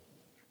forever.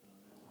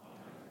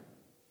 Amen.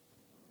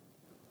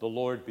 The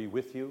Lord be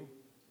with you.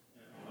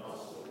 And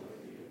also with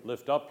you.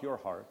 Lift up your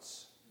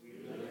hearts. We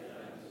lift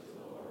them to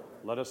the Lord.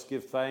 Let us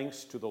give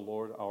thanks to the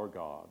Lord our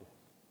God.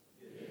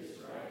 It is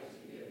right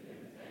to give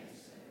him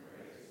thanks and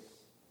praise.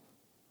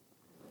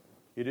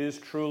 It is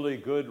truly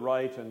good,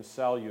 right, and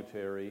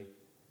salutary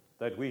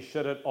that we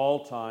should at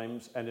all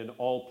times and in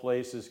all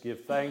places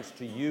give thanks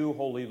to you,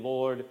 Holy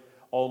Lord,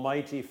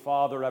 Almighty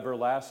Father,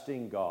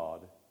 everlasting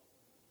God,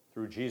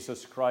 through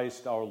Jesus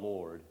Christ our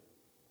Lord.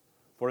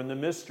 For in the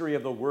mystery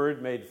of the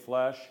Word made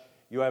flesh,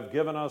 you have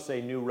given us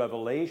a new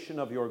revelation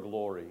of your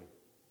glory,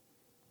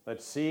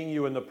 that seeing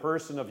you in the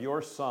person of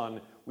your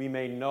Son, we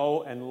may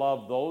know and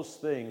love those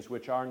things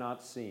which are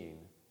not seen.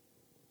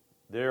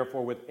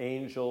 Therefore, with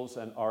angels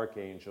and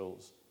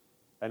archangels,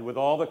 and with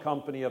all the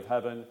company of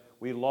heaven,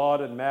 we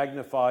laud and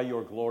magnify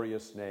your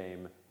glorious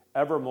name,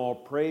 evermore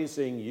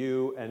praising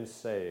you and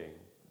saying,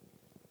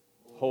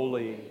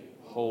 Holy,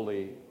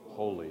 holy,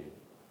 holy,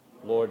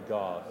 Lord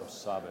God of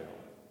Sabaoth.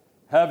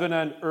 Heaven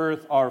and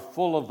earth are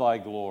full of thy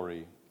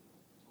glory.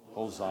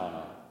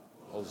 Hosanna,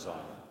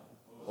 Hosanna,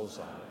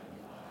 Hosanna.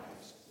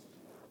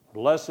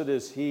 Blessed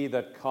is he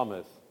that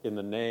cometh in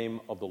the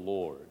name of the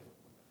Lord.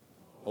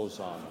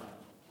 Hosanna,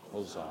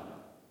 Hosanna,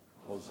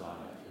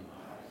 Hosanna in the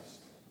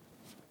highest.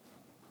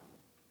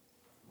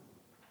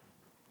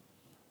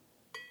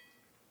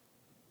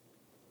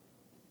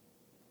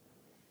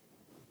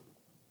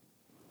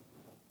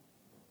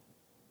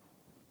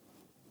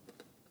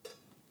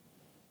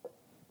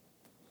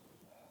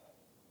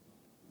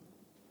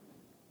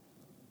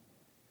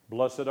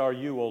 Blessed are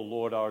you, O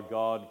Lord our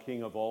God,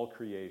 King of all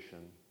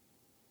creation.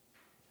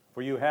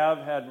 For you have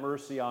had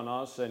mercy on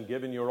us and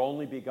given your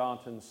only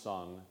begotten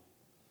Son,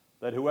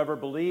 that whoever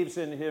believes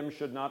in him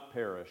should not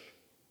perish,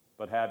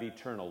 but have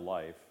eternal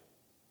life.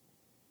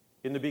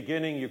 In the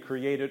beginning you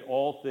created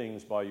all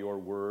things by your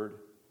word,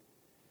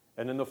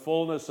 and in the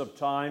fullness of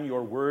time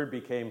your word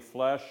became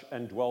flesh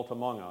and dwelt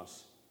among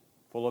us,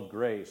 full of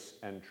grace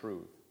and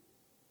truth.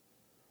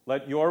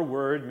 Let your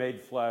word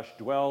made flesh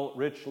dwell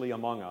richly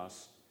among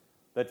us,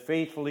 that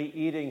faithfully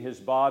eating his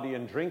body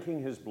and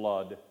drinking his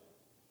blood,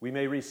 we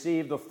may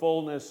receive the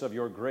fullness of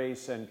your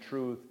grace and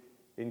truth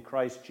in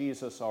Christ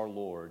Jesus our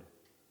Lord.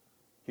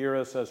 Hear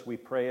us as we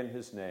pray in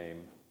his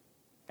name,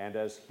 and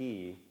as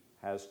he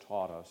has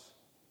taught us.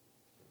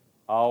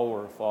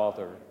 Our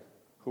Father,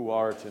 who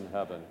art in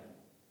heaven,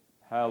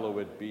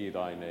 hallowed be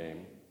thy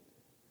name.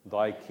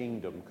 Thy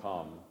kingdom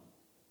come,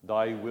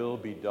 thy will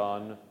be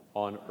done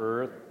on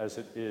earth as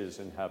it is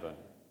in heaven.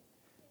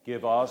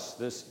 Give us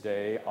this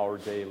day our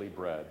daily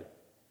bread,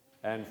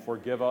 and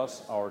forgive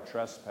us our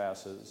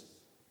trespasses,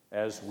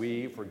 as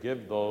we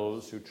forgive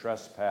those who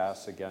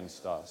trespass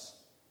against us.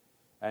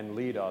 And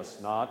lead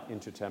us not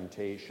into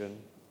temptation,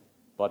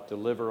 but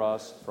deliver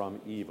us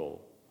from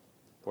evil.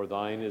 For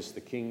thine is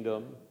the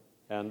kingdom,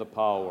 and the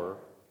power,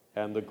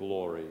 and the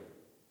glory,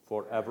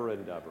 forever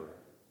and ever.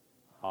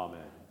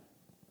 Amen.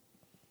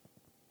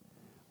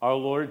 Our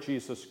Lord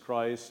Jesus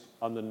Christ,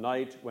 on the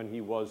night when he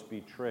was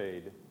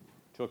betrayed,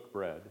 took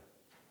bread.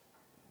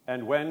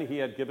 And when he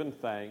had given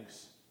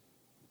thanks,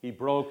 he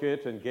broke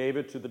it and gave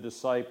it to the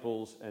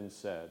disciples and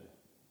said,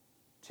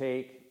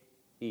 "Take,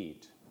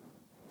 eat.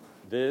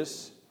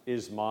 This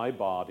is my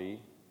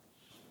body,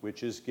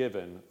 which is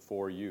given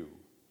for you.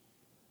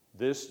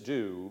 This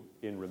do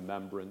in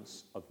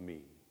remembrance of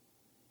me."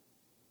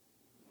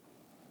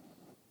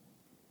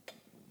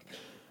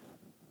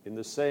 In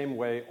the same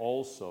way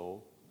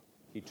also,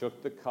 he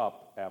took the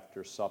cup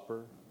after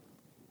supper,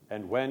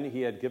 and when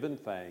he had given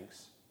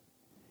thanks,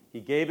 he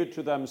gave it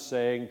to them,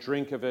 saying,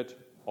 "Drink of it,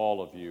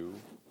 all of you.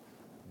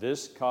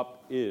 This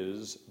cup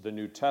is the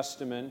New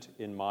Testament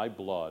in my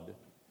blood,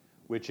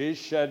 which is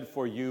shed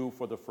for you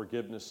for the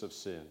forgiveness of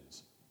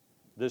sins.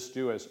 This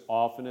do as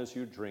often as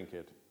you drink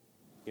it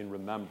in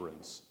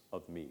remembrance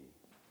of me."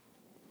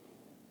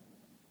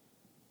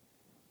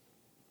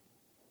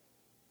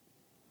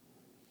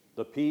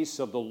 The peace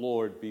of the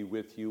Lord be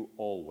with you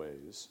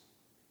always.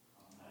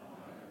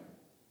 Amen.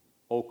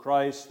 O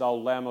Christ, thou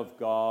Lamb of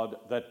God,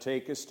 that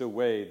takest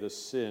away the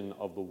sin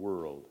of the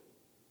world,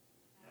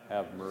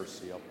 have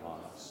mercy upon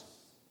us.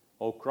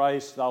 O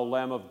Christ, thou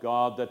Lamb of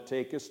God, that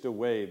takest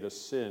away the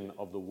sin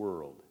of the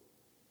world,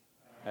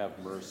 have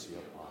mercy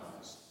upon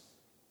us.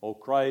 O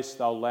Christ,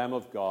 thou Lamb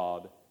of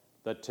God,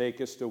 that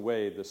takest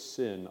away the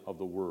sin of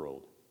the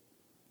world,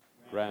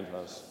 grant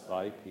us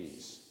thy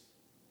peace.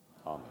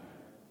 Amen.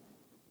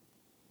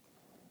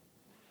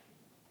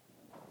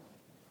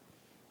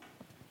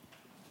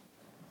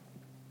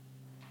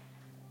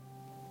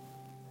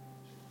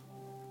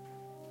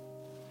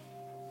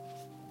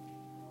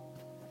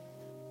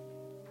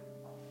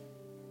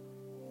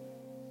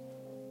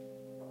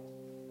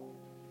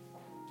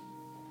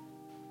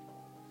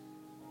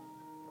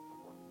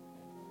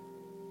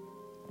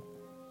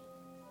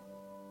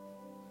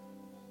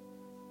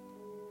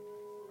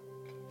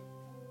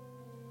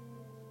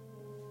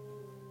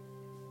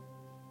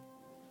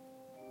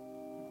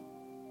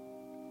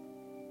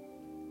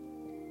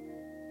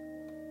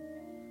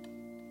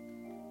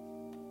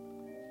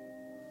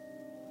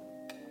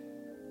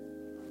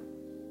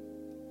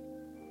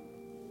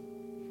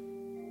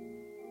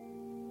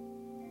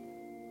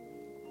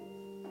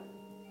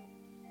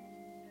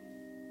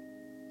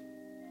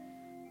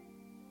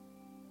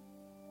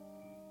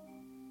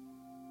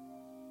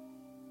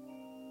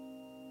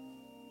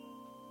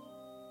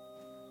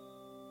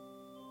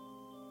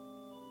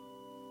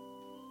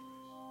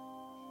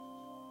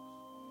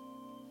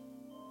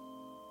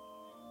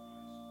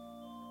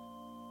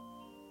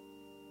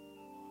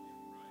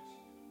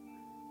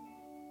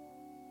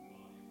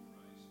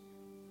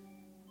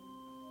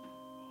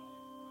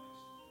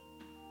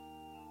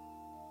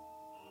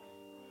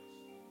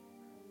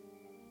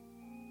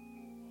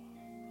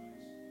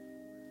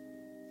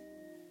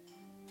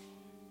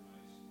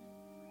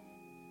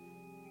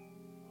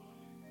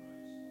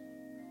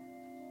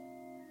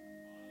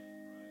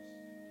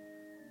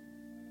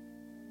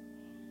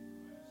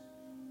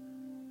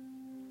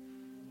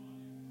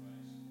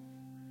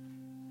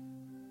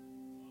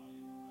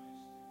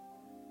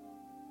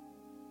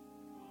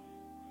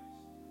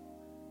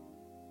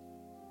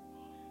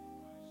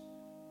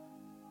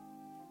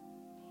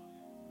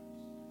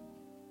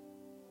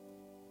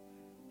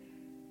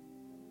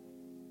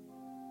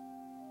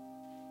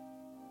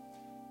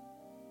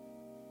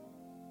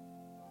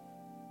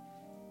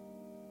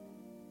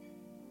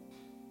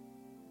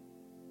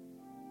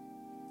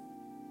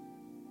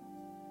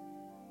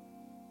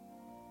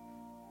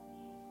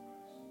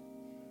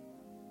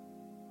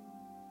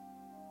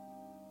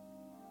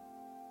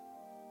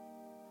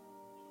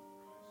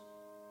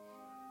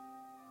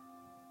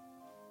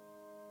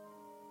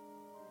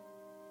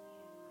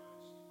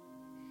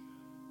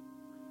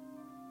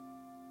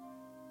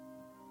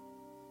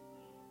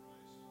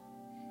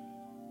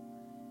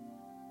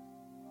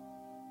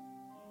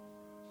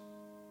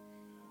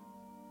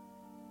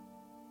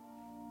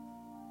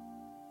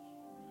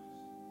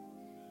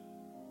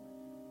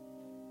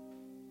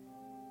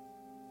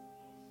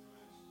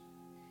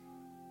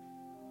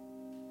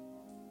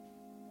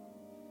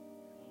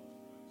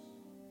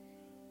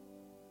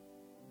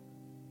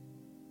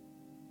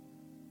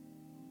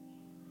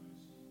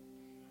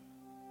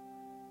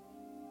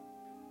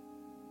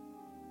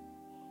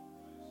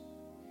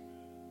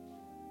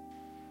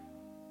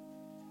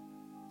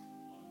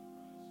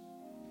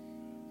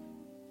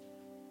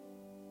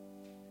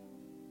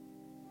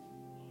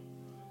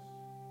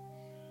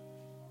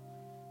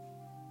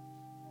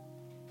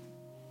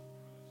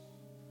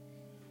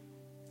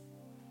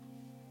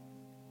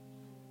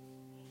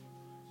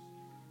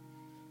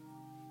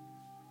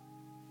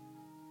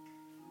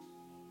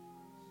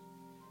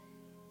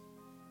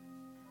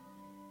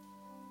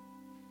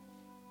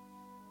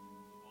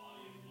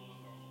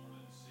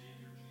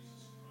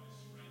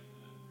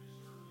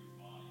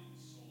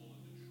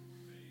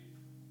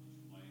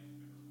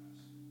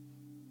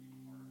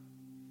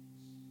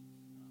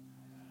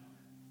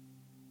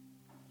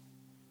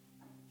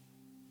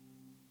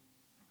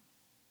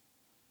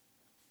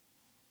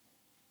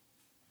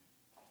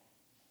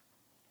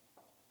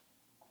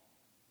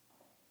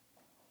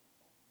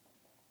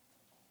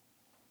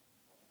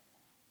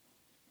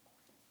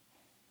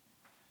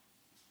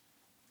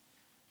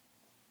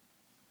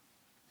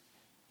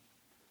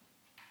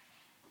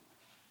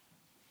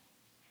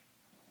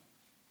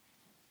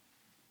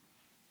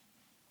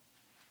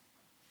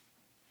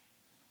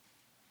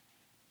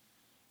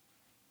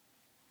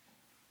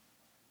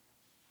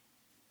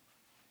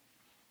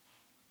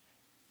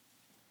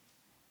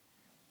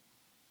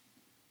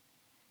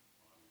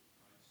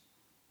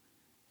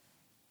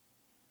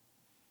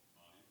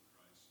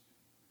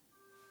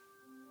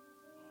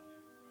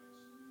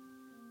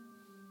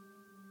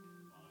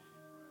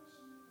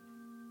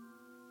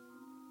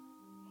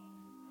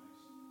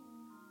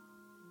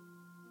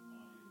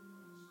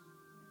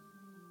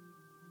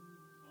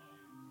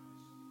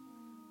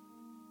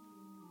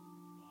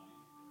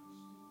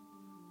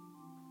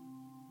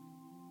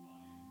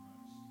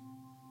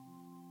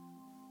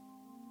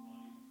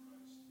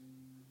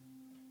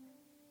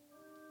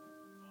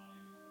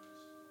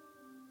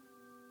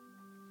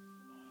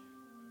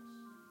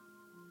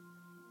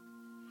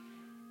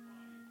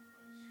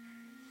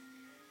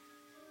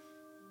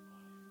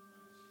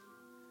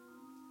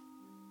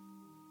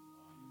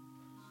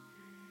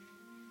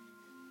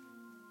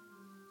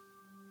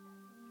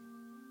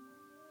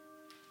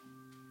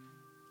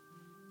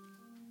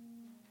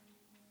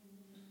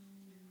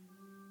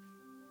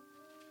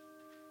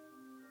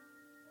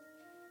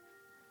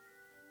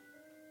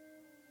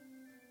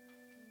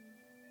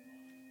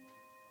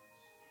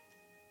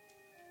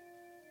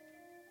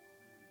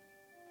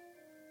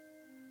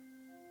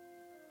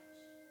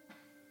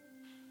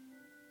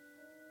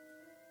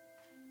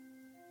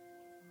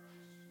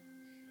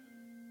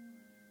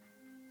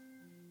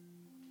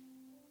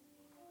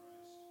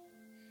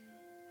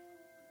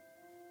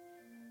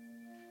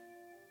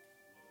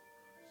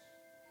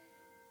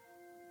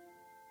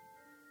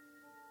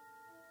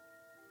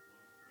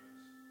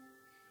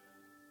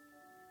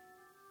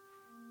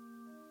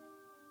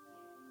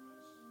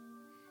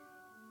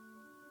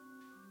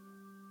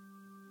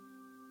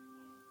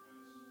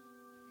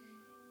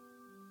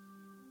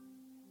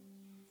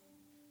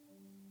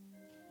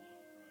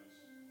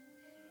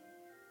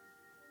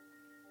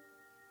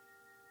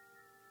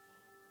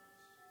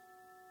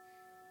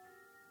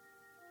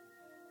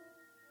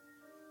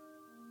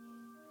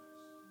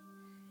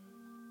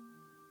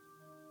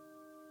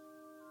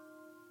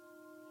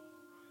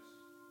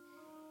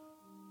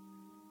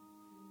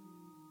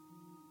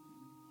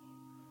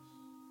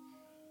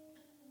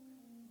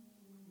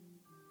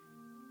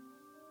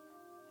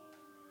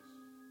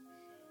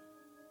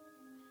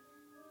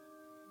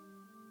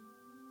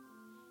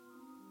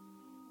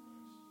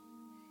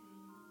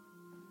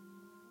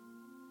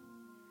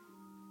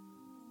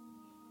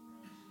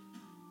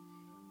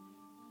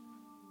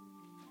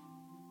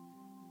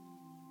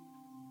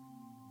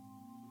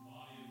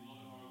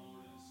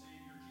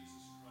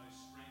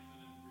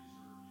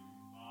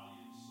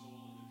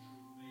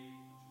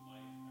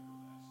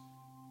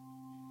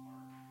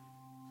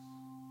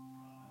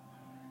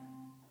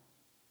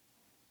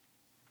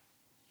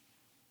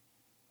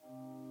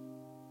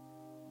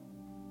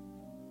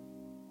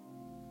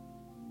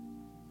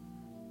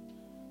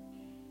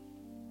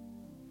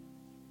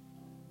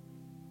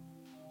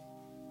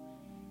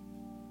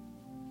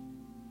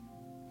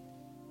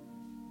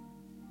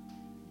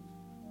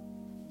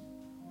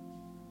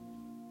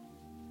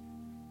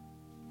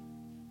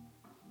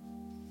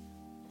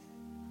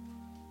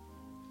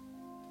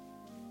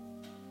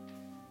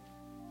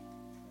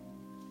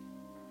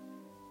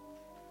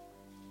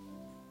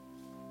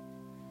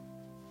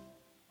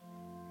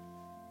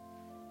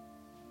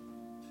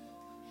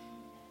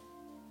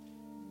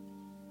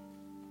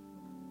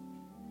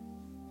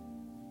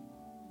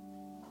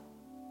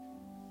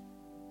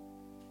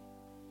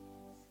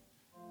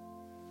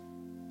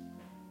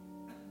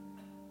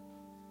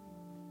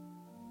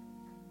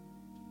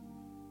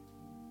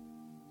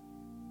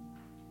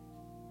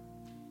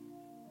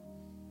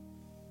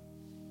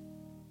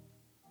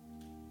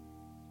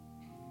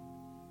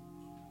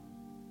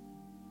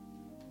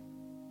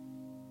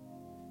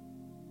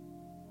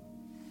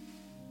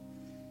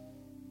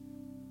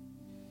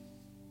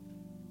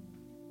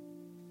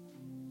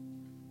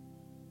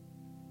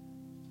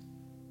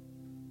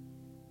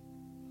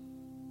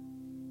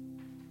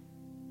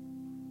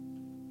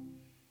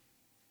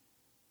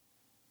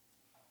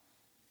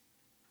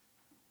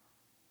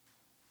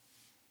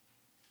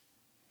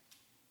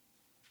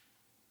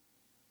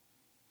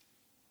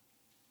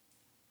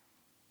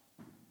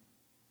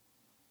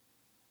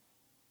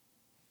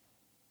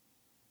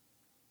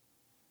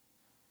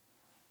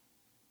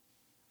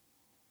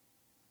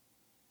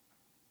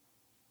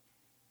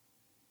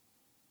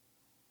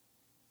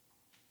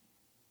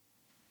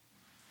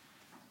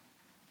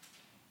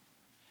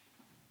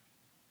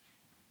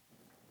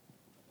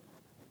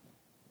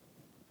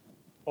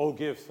 O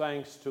give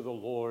thanks to the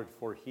Lord,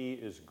 for he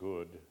is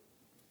good.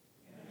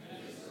 And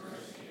his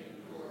mercy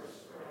endures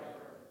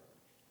forever.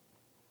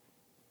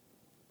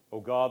 O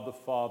God the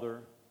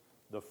Father,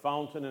 the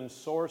fountain and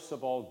source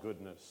of all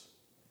goodness,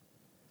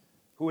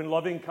 who in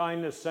loving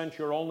kindness sent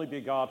your only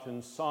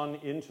begotten Son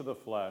into the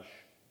flesh,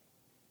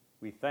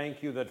 we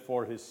thank you that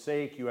for his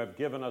sake you have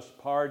given us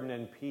pardon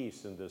and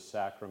peace in this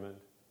sacrament.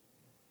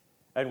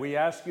 And we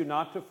ask you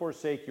not to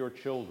forsake your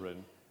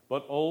children,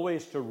 but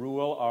always to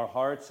rule our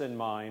hearts and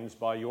minds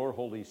by your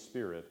Holy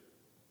Spirit,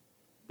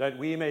 that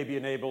we may be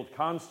enabled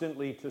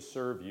constantly to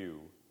serve you.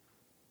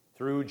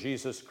 Through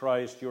Jesus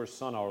Christ, your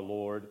Son, our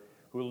Lord,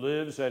 who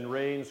lives and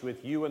reigns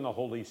with you in the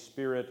Holy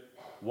Spirit,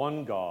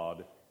 one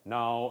God,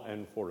 now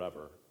and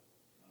forever.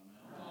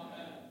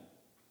 Amen.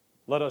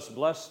 Let us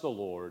bless the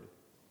Lord.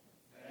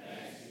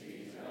 Thanks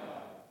be to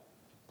God.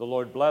 The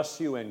Lord bless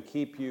you and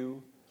keep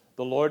you.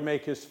 The Lord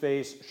make his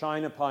face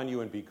shine upon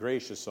you and be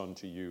gracious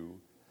unto you.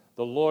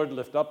 The Lord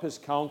lift up his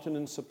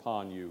countenance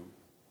upon you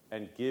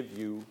and give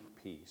you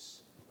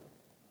peace.